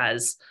this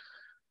as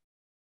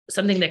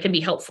something that can be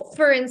helpful.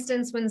 For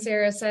instance, when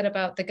Sarah said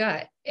about the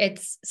gut,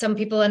 it's some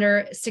people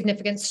under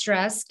significant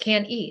stress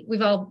can't eat.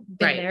 We've all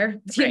been there,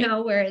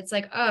 where it's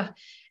like,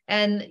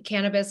 and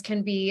cannabis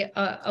can be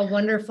a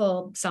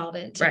wonderful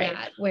solvent to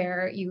that,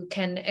 where you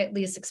can at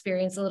least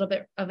experience a little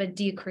bit of a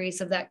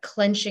decrease of that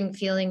clenching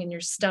feeling in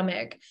your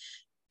stomach,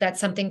 that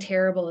something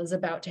terrible is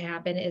about to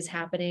happen, is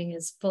happening,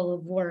 is full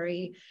of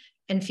worry,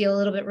 and feel a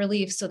little bit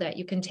relief so that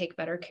you can take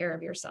better care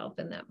of yourself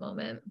in that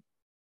moment.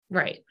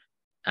 Right.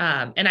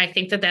 And I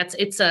think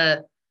it's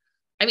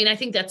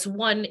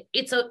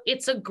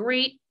a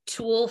great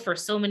tool for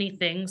so many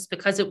things,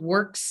 because it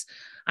works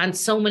on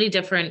so many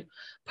different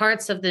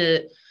parts of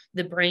the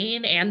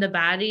brain and the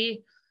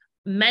body.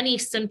 Many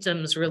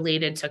symptoms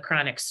related to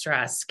chronic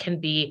stress can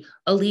be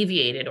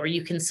alleviated, or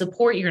you can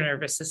support your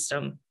nervous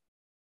system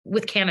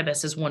with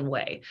cannabis is one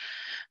way.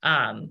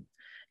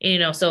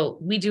 So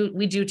we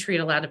do treat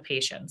a lot of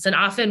patients, and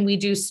often we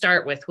do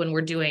start with, when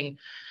we're doing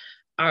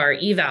our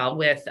eval,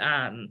 with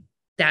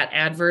that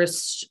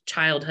adverse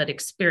childhood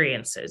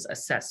experiences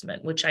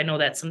assessment, which I know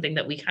that's something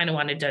that we kind of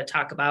wanted to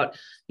talk about.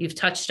 You've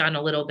touched on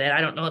a little bit.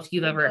 I don't know if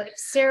you've ever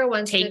Sarah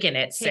wants taken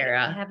it,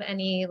 Sarah. Have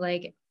any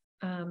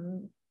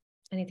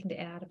anything to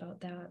add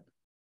about that?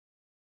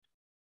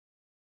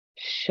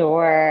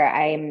 Sure.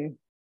 I'm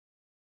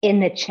in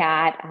the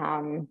chat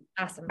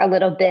Awesome. a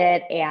little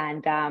bit,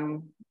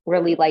 and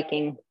really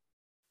liking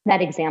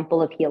that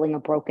example of healing a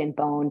broken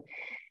bone.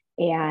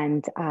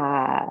 And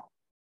I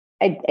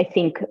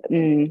think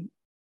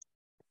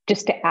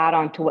just to add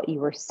on to what you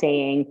were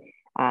saying,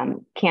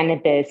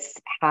 cannabis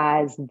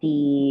has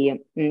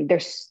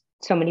there's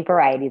so many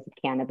varieties of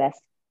cannabis,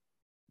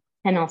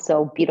 and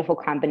also beautiful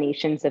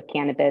combinations of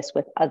cannabis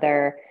with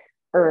other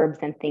herbs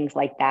and things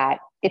like that,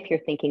 if you're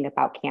thinking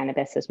about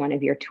cannabis as one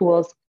of your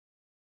tools.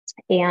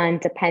 And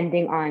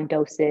depending on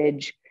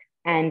dosage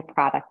and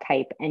product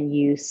type and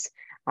use,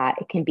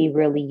 it can be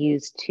really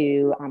used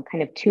to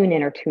kind of tune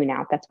in or tune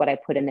out. That's what I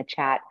put in the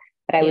chat.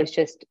 But I was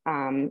just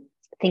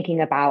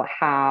thinking about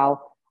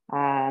how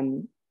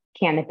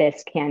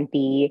cannabis can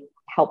be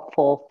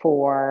helpful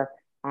for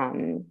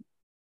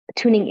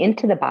tuning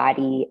into the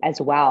body as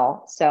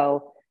well.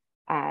 So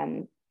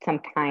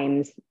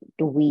sometimes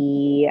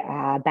we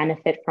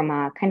benefit from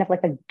a kind of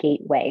like a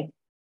gateway.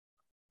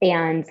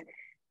 And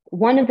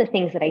one of the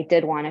things that I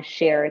did want to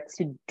share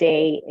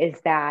today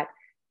is that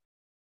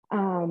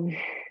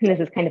this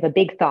is kind of a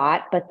big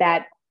thought, but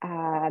that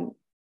I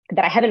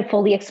haven't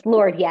fully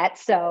explored yet.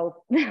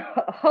 So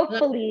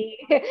hopefully,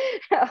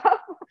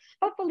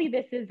 hopefully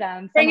this is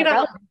somewhat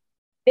relevant.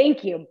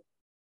 Thank you.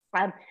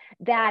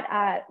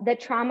 That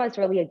trauma is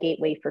really a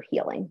gateway for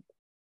healing.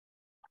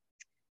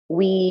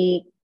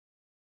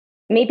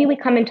 Maybe we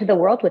come into the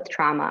world with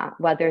trauma,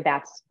 whether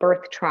that's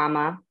birth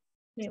trauma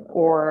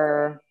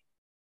or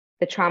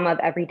the trauma of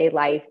everyday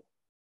life.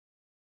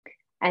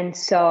 And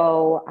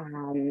so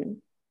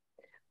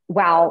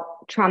while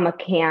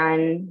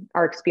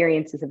our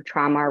experiences of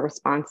trauma, our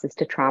responses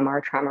to trauma,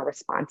 our trauma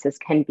responses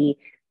can be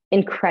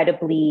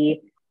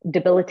incredibly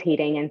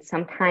debilitating and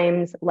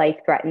sometimes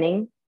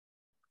life-threatening,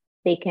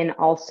 they can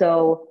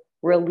also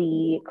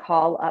really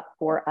call up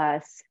for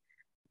us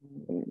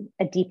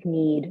a deep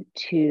need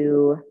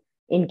to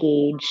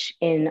engage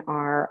in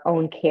our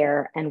own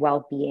care and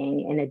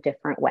well-being in a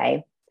different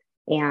way.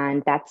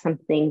 And that's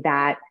something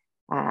that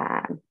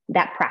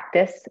that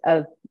practice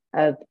of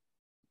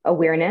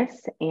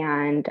awareness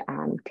and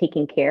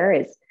taking care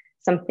is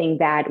something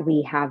that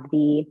we have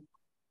the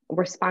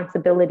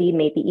responsibility,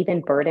 maybe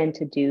even burden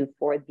to do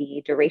for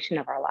the duration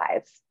of our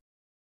lives.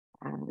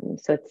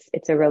 So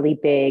it's a really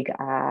big,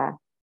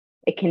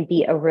 it can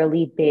be a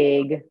really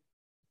big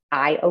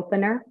eye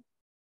opener,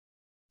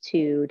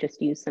 to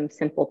just use some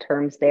simple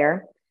terms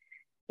there.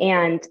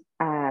 And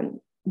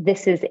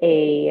this is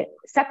a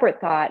separate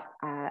thought,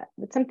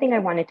 but something I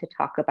wanted to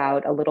talk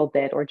about a little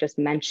bit or just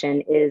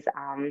mention is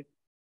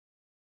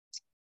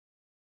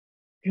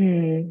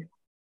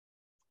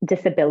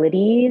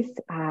disabilities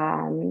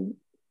and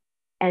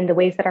the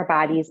ways that our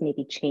bodies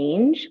maybe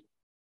change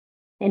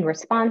in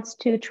response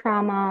to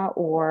trauma,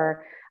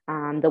 or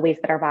the ways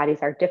that our bodies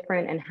are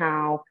different, and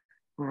how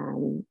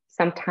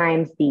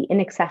sometimes the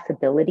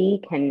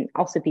inaccessibility can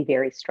also be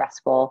very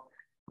stressful.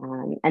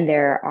 And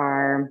there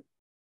are,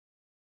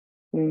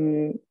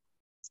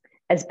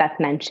 as Beth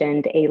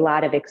mentioned, a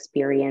lot of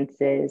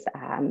experiences,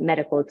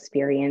 medical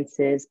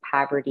experiences,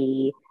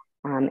 poverty,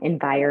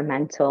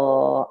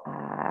 environmental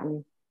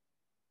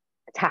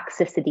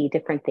toxicity,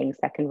 different things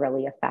that can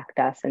really affect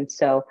us. And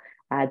so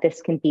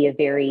this can be a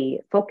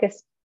very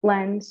focused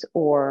lens,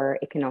 or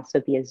it can also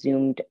be a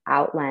zoomed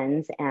out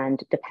lens.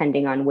 And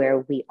depending on where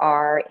we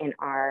are in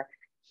our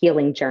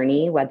healing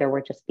journey, whether we're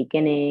just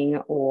beginning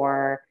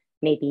or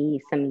maybe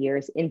some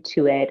years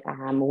into it,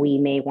 we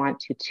may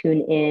want to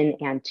tune in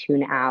and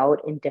tune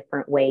out in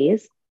different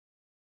ways.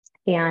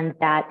 And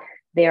that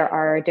there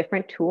are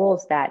different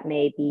tools that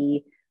may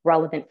be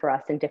relevant for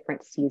us in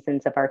different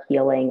seasons of our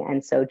healing.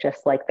 And so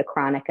just like the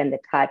chronic and the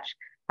touch,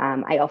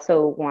 I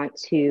also want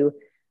to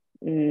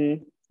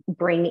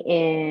bring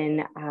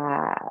in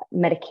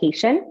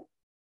medication,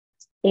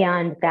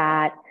 and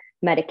that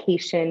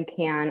medication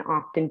can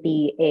often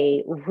be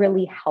a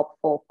really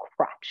helpful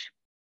crutch.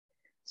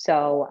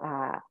 So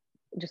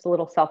just a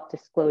little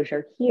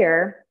self-disclosure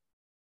here.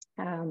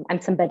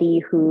 I'm somebody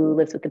who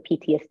lives with a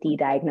PTSD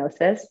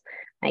diagnosis.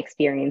 My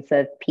experience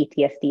of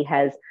PTSD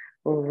has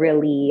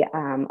really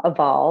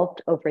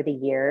evolved over the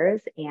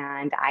years,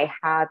 and I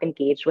have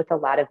engaged with a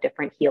lot of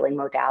different healing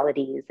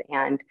modalities.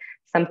 And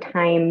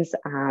sometimes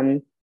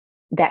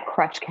that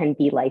crutch can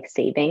be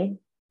life-saving.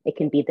 It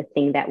can be the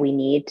thing that we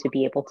need to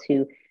be able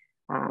to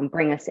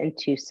bring us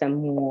into some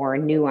more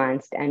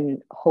nuanced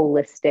and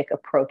holistic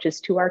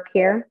approaches to our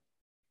care.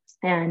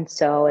 And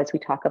so as we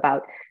talk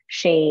about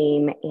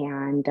shame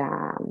and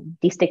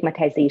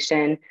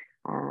destigmatization,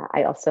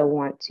 I also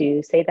want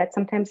to say that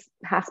sometimes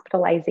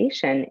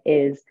hospitalization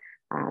is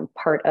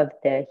part of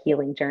the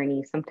healing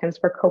journey. Sometimes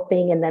we're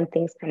coping and then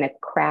things kind of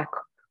crack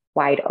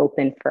wide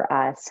open for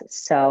us.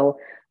 So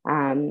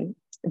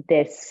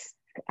this,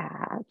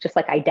 just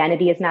like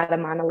identity is not a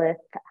monolith,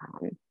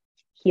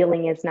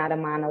 healing is not a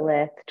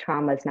monolith,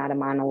 trauma is not a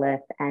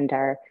monolith, and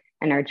our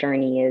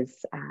journey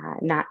is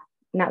not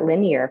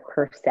linear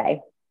per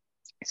se.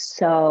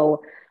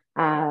 So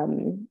I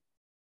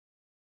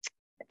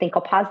think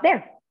I'll pause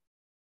there.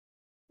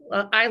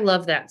 Well, I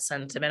love that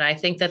sentiment. I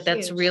think that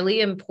that's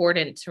really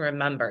important to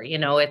remember. You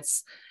know,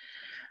 it's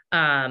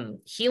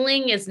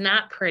healing is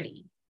not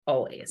pretty.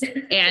 always.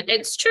 And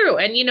it's true.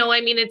 And,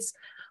 I mean, it's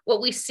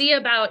what we see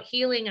about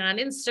healing on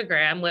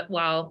Instagram,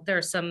 while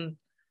there's some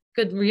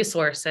good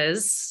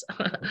resources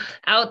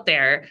out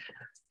there,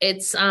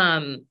 it's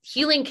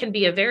healing can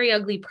be a very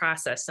ugly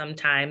process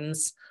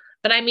sometimes,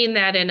 but I mean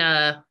that in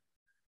a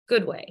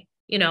good way,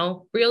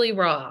 really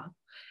raw.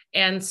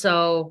 And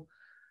so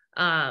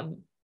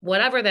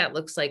whatever that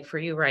looks like for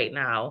you right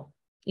now,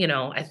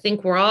 I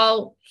think we're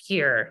all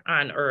here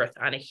on earth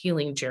on a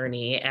healing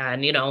journey.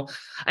 And,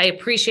 I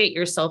appreciate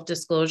your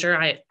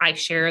self-disclosure. I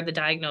share the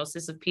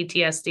diagnosis of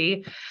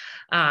PTSD.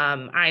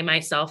 I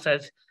myself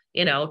have,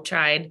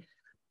 tried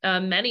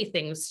many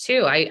things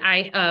too.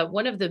 I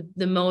one of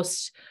the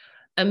most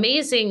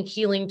amazing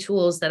healing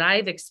tools that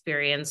I've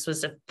experienced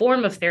was a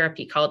form of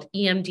therapy called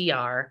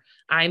EMDR,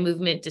 eye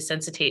movement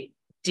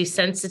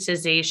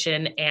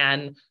desensitization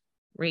and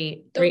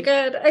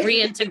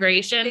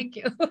reintegration. Thank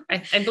you.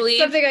 I believe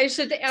something I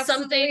should absolutely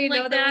something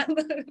like know that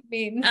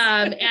means.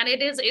 And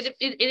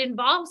it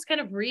involves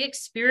kind of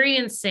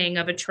re-experiencing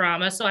of a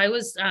trauma. So I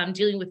was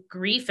dealing with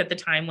grief at the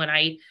time when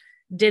I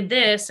did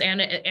this,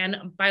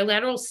 and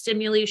bilateral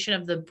stimulation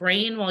of the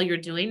brain while you're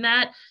doing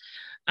that.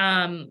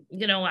 I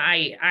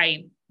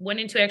went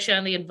into actually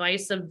on the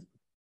advice of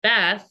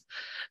Beth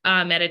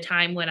at a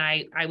time when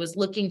I was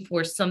looking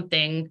for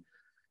something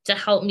to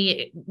help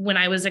me when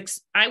I was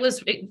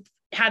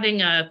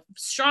having a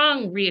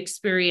strong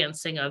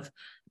re-experiencing of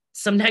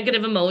some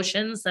negative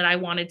emotions that I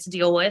wanted to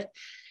deal with.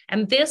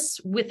 And this,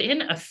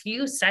 within a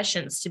few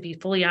sessions, to be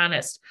fully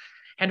honest,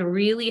 had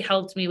really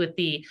helped me with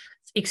the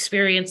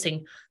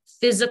experiencing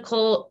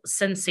physical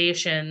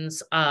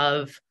sensations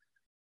of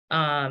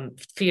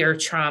fear,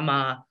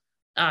 trauma,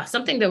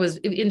 something that was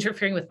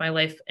interfering with my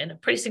life in a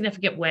pretty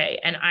significant way.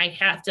 And I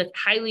have to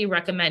highly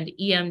recommend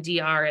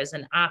EMDR as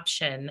an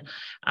option.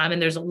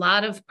 And there's a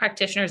lot of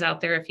practitioners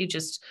out there if you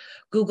just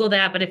Google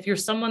that. But if you're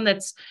someone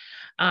that's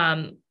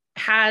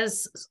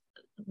has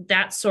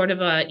that sort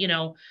of a,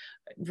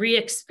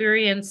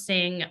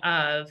 re-experiencing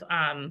of,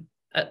 a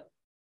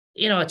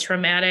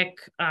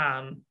traumatic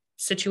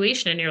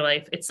situation in your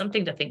life, it's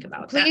something to think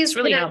about. Please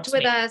really connect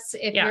with us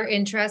if you're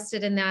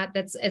interested in that.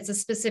 It's a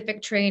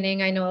specific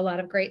training. I know a lot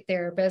of great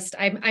therapists.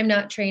 I'm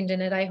not trained in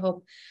it. I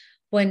hope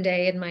one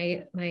day in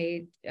my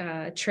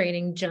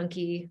training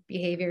junkie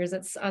behaviors,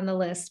 it's on the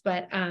list,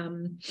 but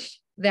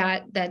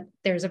that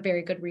there's a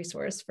very good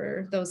resource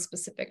for those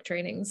specific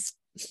trainings.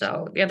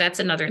 So yeah, that's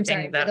another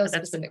thing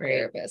that's been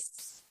great.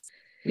 Therapists.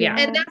 Yeah.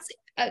 And that's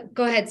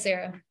go ahead,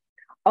 Sarah.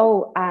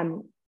 Oh,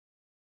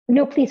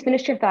 no, please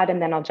finish your thought and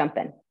then I'll jump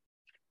in.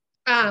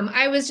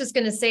 I was just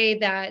going to say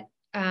that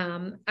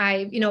from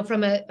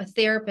a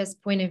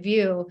therapist point of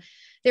view,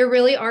 there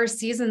really are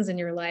seasons in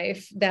your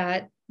life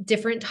that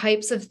different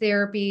types of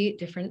therapy,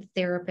 different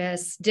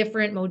therapists,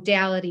 different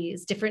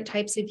modalities, different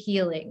types of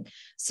healing,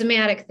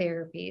 somatic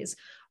therapies,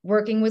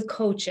 working with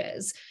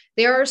coaches.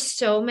 There are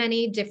so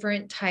many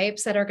different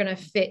types that are going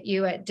to fit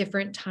you at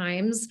different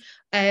times.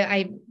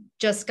 I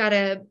just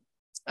got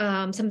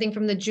something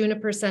from the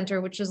Juniper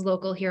Center, which is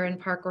local here in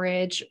Park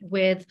Ridge,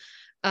 with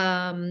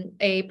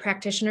a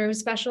practitioner who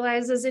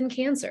specializes in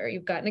cancer.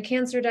 You've gotten a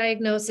cancer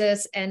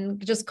diagnosis and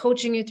just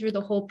coaching you through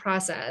the whole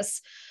process.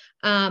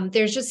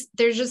 There's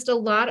just a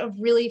lot of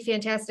really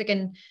fantastic.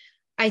 And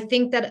I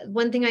think that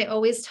one thing I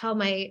always tell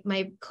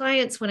my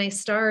clients when I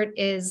start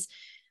is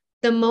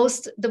the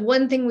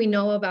one thing we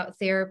know about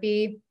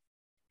therapy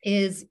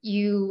is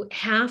you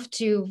have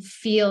to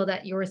feel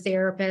that your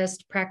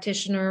therapist,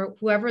 practitioner,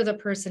 whoever the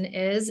person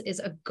is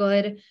a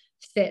good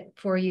fit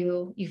for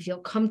you. You feel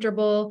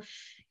comfortable.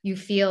 You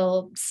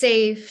feel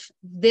safe.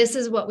 This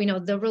is what we know.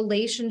 The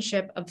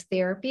relationship of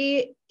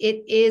therapy,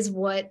 it is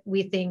what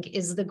we think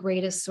is the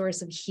greatest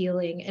source of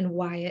healing and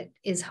why it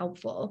is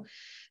helpful.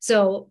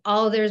 So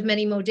there's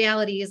many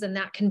modalities, and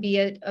that can be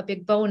a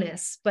big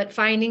bonus, but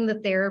finding the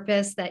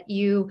therapist that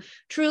you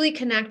truly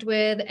connect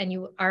with and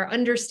you are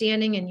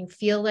understanding and you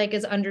feel like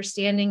is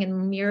understanding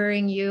and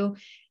mirroring you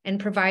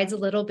and provides a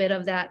little bit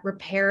of that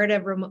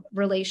reparative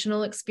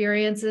relational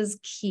experience is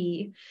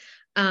key.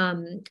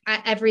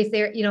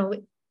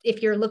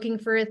 If you're looking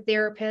for a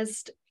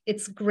therapist,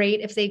 it's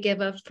great if they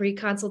give a free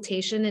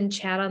consultation and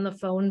chat on the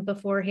phone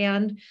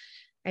beforehand.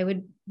 I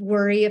would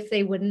worry if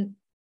they wouldn't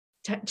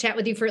chat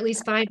with you for at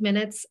least 5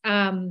 minutes,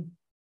 and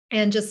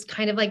just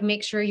kind of like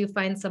make sure you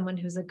find someone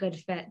who's a good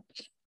fit.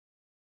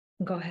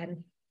 Go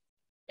ahead.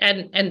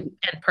 And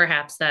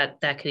perhaps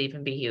that could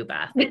even be you,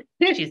 Beth.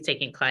 She's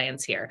taking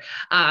clients here.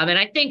 And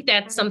I think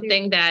that's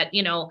something that,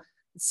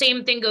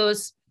 same thing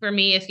goes for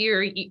me.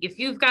 If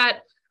you've got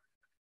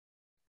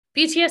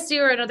PTSD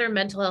or another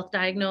mental health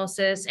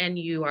diagnosis and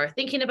you are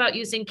thinking about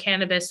using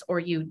cannabis, or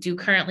you do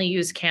currently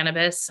use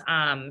cannabis,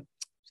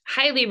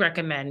 highly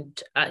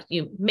recommend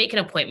you make an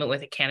appointment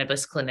with a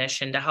cannabis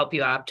clinician to help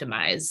you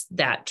optimize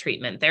that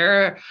treatment.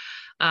 There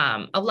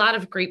are a lot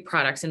of great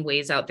products and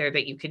ways out there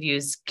that you could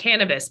use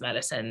cannabis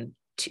medicine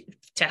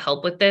to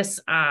help with this.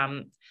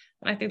 I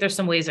think there's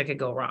some ways that could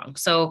go wrong.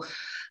 So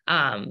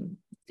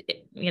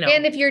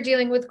And if you're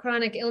dealing with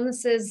chronic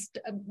illnesses,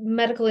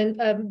 medical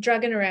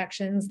drug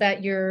interactions,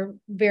 that you're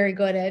very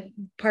good at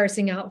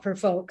parsing out for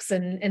folks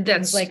and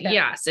things like that.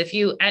 Yes.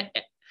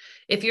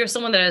 If you're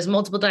someone that has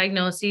multiple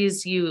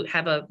diagnoses, you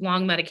have a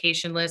long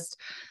medication list.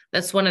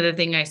 That's one of the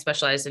things I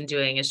specialize in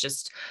doing, is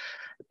just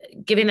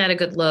giving that a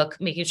good look,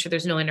 making sure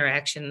there's no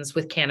interactions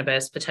with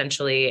cannabis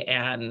potentially,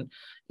 and,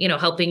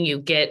 helping you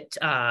get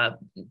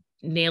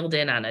nailed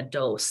in on a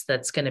dose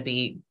that's going to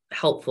be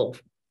helpful,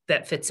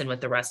 that fits in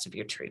with the rest of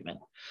your treatment.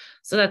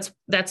 So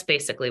that's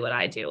basically what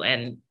I do.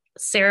 And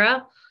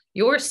Sarah,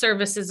 your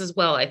services as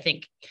well, I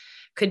think,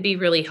 could be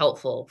really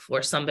helpful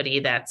for somebody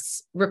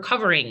that's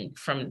recovering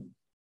from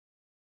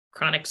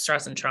chronic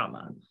stress and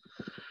trauma.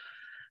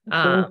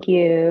 Thank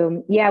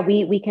you. Yeah,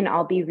 we can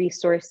all be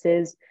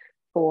resources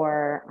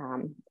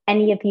for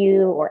any of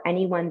you or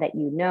anyone that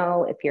you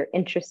know, if you're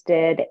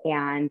interested,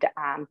 and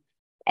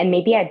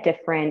maybe at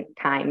different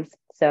times.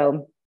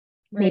 So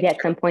maybe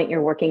at some point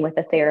you're working with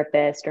a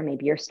therapist, or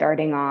maybe you're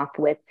starting off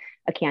with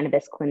a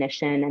cannabis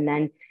clinician, and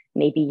then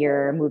maybe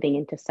you're moving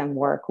into some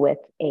work with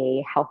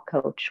a health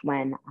coach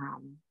when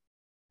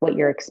what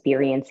you're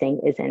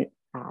experiencing isn't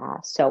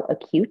so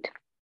acute.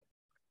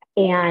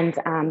 And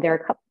there are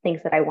a couple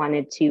things that I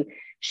wanted to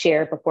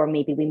share before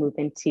maybe we move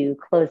into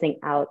closing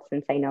out,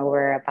 since I know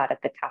we're about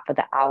at the top of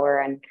the hour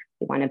and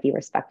we want to be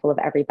respectful of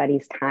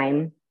everybody's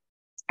time.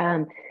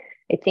 I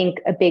think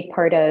a big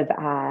part of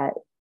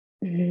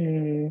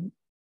healing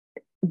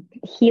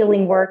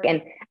work,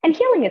 and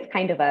healing is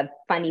kind of a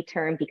funny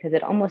term because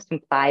it almost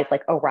implies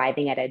like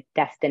arriving at a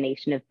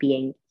destination of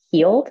being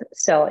healed.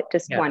 So I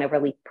just want to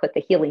really put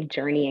the healing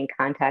journey in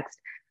context.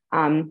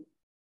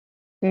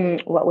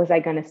 What was I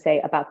going to say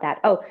about that?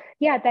 Oh,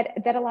 yeah,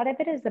 that a lot of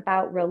it is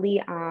about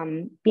really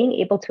being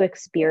able to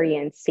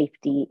experience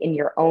safety in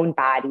your own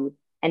body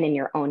and in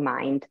your own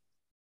mind.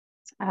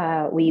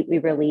 We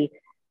really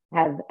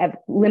have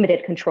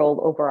limited control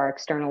over our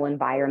external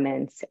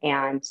environments.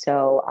 And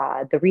so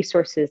the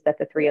resources that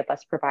the three of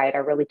us provide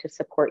are really to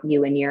support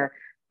you in your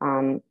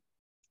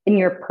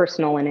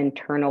personal and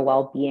internal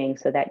well-being,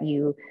 so that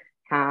you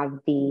have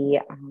the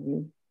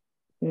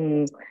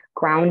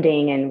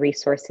grounding and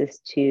resources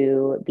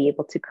to be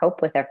able to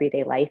cope with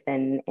everyday life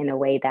in a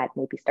way that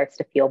maybe starts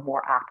to feel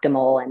more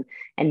optimal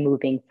and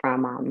moving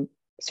from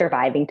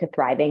surviving to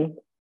thriving.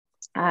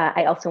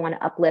 I also want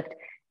to uplift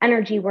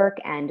energy work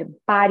and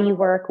body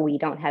work. We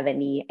don't have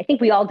any, I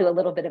think we all do a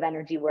little bit of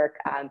energy work,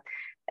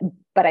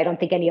 but I don't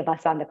think any of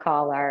us on the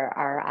call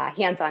are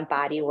hands-on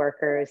body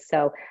workers.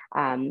 So,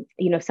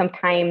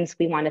 sometimes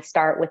we want to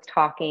start with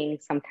talking,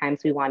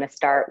 sometimes we want to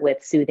start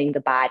with soothing the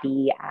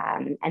body,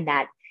 and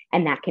that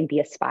can be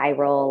a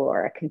spiral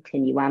or a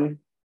continuum.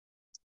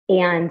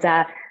 And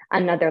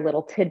another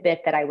little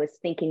tidbit that I was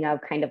thinking of,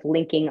 kind of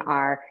linking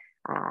our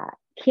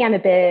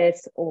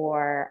cannabis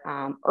or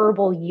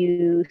herbal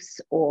use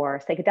or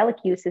psychedelic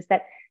use, is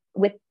that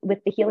with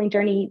the healing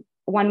journey,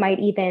 one might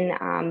even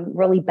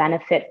really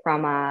benefit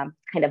from a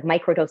kind of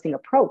microdosing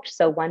approach.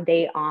 So one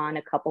day on,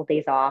 a couple of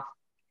days off.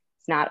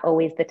 It's not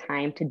always the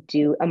time to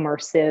do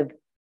immersive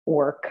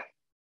work.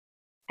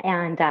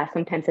 And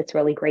sometimes it's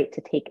really great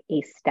to take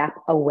a step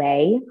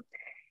away.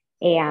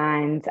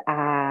 And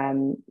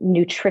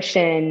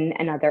nutrition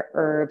and other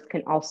herbs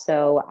can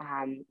also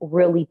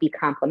really be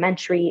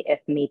complementary if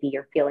maybe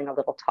you're feeling a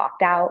little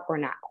talked out or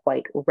not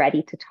quite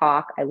ready to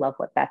talk. I love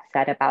what Beth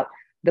said about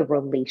the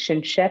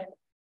relationship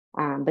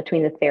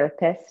between the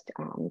therapist,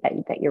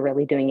 that you're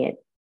really doing it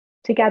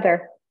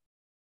together.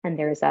 And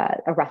there's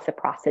a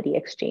reciprocity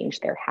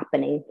exchange there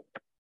happening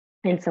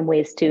in some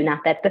ways too.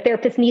 Not that the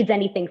therapist needs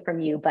anything from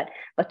you, but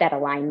that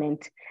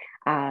alignment.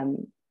 I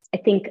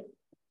think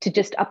to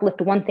just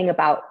uplift one thing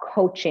about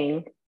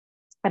coaching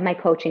and my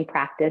coaching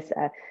practice,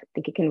 I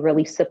think it can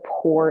really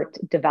support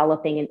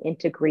developing and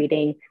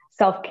integrating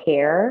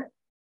self-care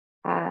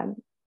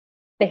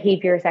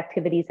behaviors,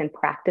 activities, and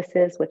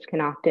practices, which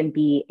can often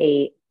be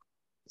a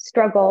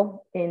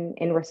struggle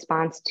in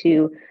response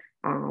to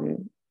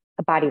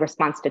a body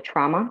response to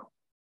trauma.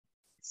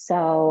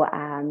 So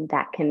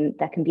that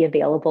can be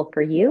available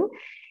for you.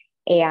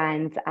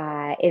 And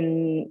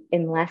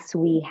unless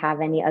we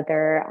have any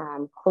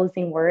other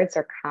closing words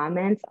or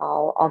comments,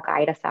 I'll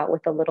guide us out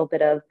with a little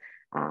bit of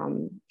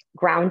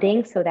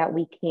grounding so that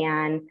we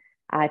can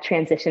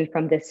transition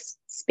from this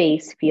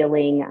space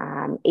feeling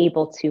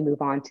able to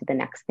move on to the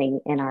next thing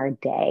in our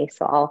day.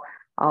 So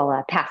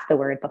I'll pass the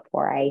word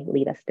before I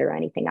lead us through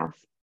anything else.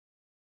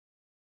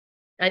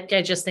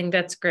 I just think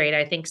that's great.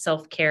 I think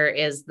self-care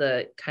is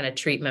the kind of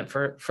treatment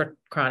for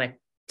chronic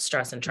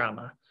stress and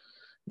trauma.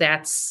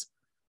 That's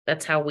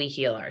how we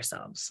heal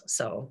ourselves.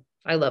 So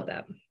I love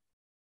that.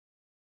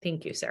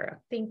 Thank you, Sarah.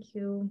 Thank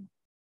you.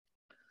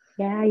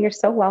 Yeah, you're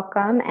so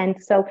welcome. And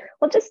so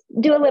we'll just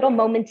do a little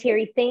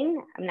momentary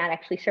thing. I'm not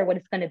actually sure what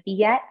it's going to be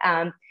yet.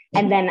 And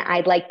then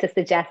I'd like to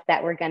suggest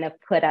that we're going to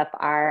put up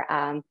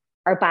our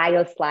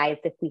bio slides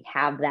if we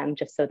have them,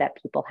 just so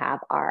that people have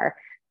our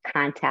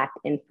contact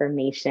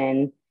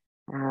information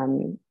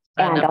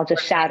And I'll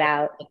just shout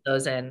out. Put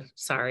those in.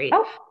 Sorry.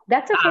 Oh,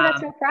 that's okay.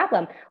 That's no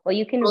problem. Well,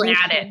 you can we'll reach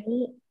add it.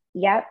 me.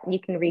 Yep, you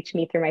can reach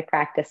me through my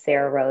practice,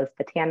 Sarah Rose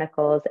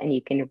Botanicals, and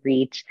you can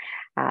reach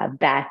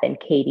Beth and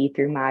Katie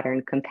through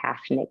Modern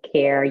Compassionate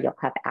Care. You'll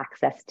have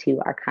access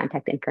to our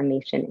contact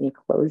information in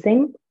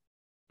closing.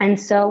 And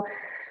so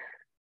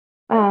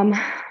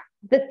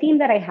the theme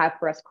that I have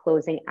for us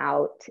closing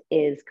out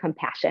is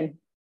compassion.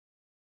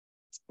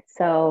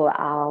 So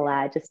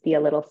I'll just be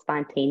a little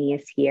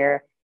spontaneous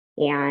here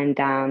and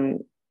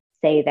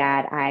say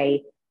that I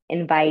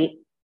invite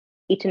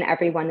each and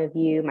every one of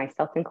you,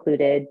 myself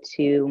included,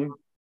 to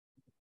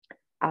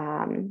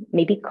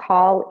maybe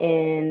call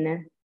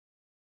in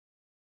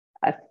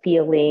a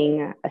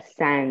feeling, a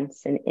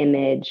sense, an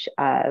image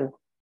of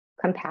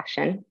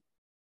compassion,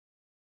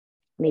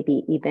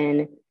 maybe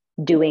even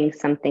doing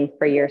something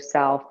for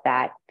yourself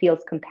that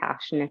feels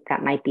compassionate.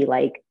 That might be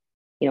like,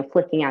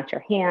 flicking out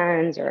your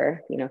hands,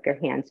 or, if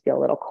your hands feel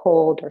a little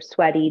cold or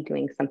sweaty,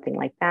 doing something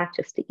like that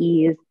just to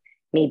ease.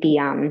 Maybe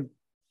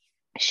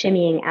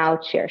shimmying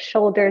out your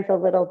shoulders a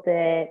little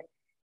bit.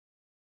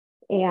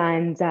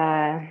 And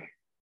I'd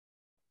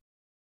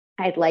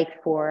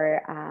like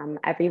for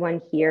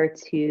everyone here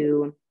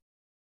to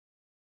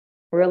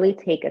really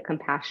take a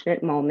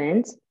compassionate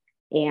moment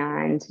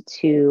and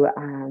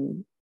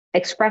to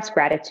express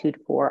gratitude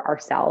for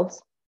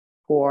ourselves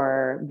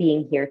for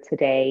being here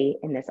today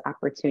in this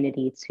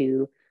opportunity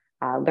to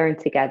learn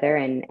together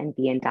and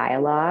be in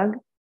dialogue.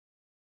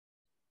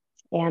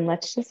 And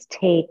let's just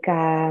take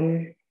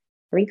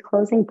 3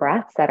 closing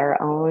breaths at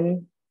our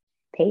own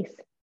pace.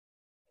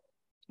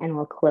 And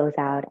we'll close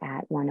out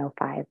at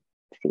 1:05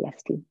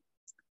 CST.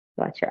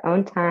 So at your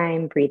own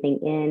time, breathing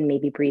in,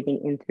 maybe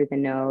breathing in through the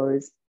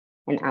nose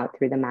and out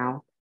through the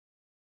mouth.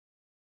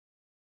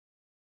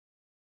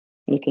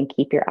 You can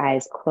keep your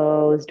eyes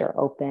closed or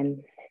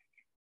open.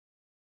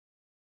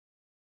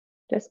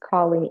 Just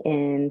calling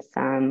in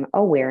some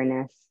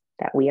awareness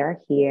that we are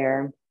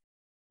here,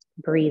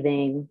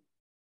 breathing,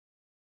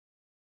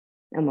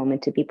 a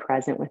moment to be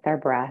present with our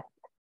breath.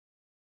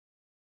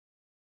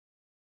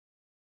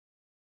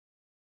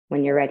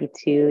 When you're ready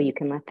to, you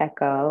can let that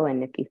go.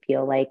 And if you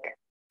feel like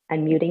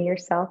unmuting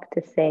yourself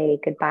to say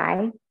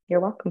goodbye, you're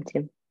welcome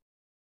to.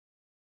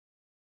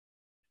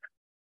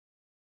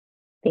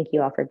 Thank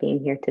you all for being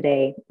here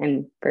today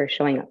and for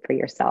showing up for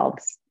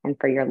yourselves and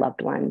for your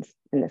loved ones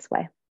in this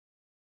way.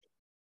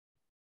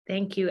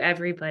 Thank you,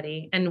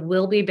 everybody. And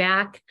we'll be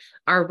back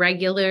our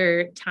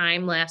regular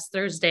time last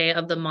Thursday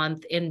of the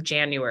month in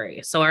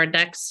January. So our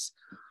next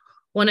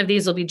one of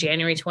these will be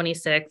January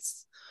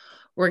 26th.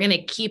 We're going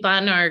to keep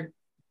on our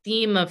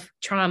theme of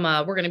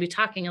trauma. We're going to be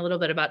talking a little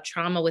bit about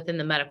trauma within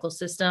the medical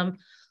system,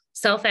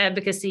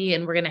 self-advocacy,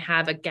 and we're going to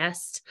have a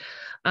guest,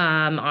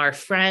 our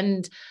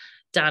friend,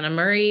 Donna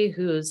Murray,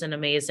 who's an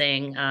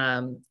amazing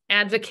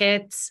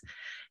advocate.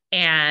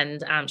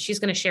 And she's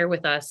going to share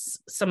with us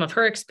some of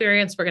her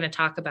experience. We're going to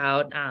talk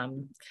about,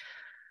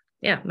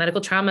 medical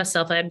trauma,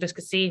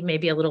 self-advocacy,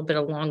 maybe a little bit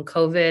of long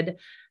COVID.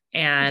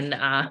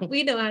 And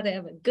we know how to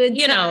have a good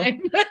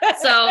time.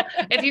 So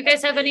if you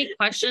guys have any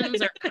questions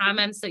or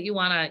comments that you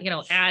want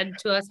to, add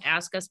to us,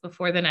 ask us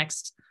before the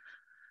next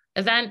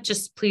event,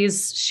 just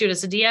please shoot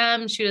us a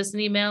DM, shoot us an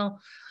email.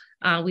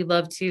 We'd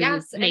love to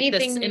make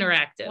this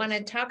interactive. Want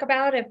to talk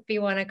about if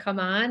you want to come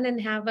on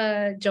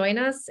and join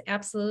us?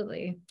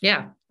 Absolutely.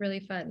 Yeah.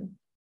 Really fun.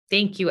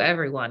 Thank you,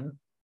 everyone.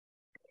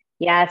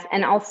 Yes.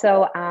 And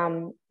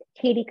also,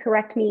 Katie,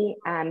 correct me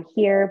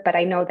here, but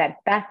I know that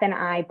Beth and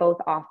I both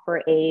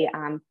offer a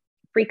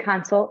free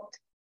consult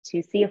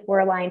to see if we're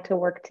aligned to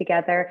work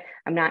together.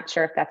 I'm not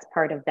sure if that's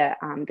part of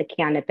the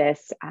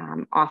cannabis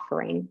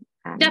offering.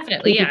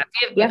 Definitely. Yeah.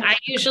 I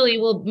usually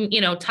will,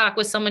 talk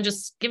with someone,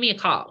 just give me a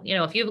call.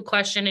 If you have a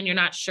question and you're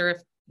not sure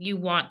if you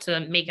want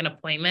to make an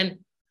appointment,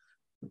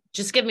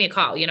 just give me a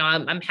call.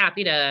 I'm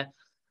happy to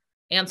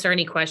answer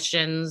any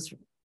questions,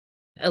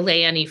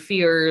 allay any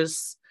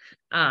fears.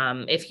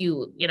 If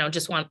you,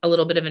 just want a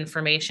little bit of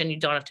information, you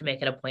don't have to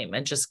make an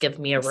appointment. Just give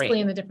me a ring.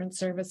 Explain the different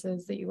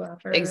services that you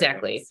offer.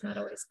 Exactly. It's not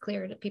always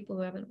clear to people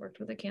who haven't worked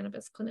with a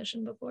cannabis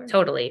clinician before.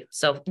 Totally.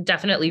 So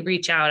definitely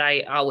reach out.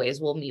 I always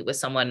will meet with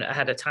someone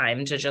ahead of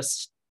time to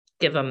just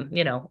give them,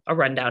 a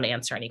rundown,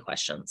 answer any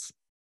questions.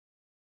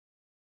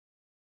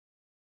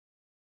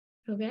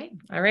 Okay.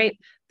 All right.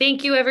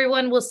 Thank you,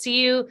 everyone. We'll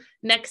see you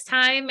next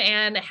time,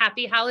 and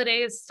happy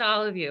holidays to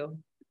all of you.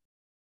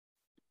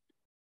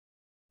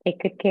 Take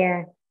good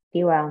care.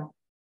 Be well.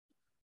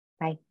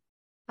 Bye.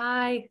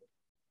 Bye.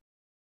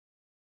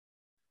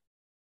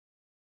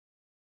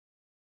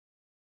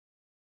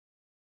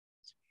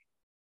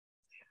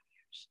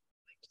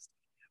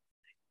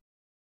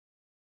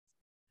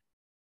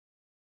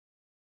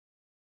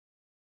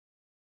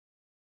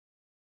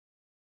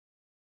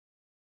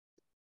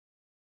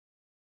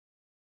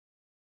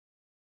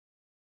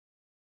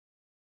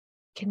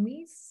 Can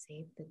we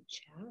save the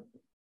chat?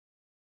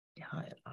 Yeah.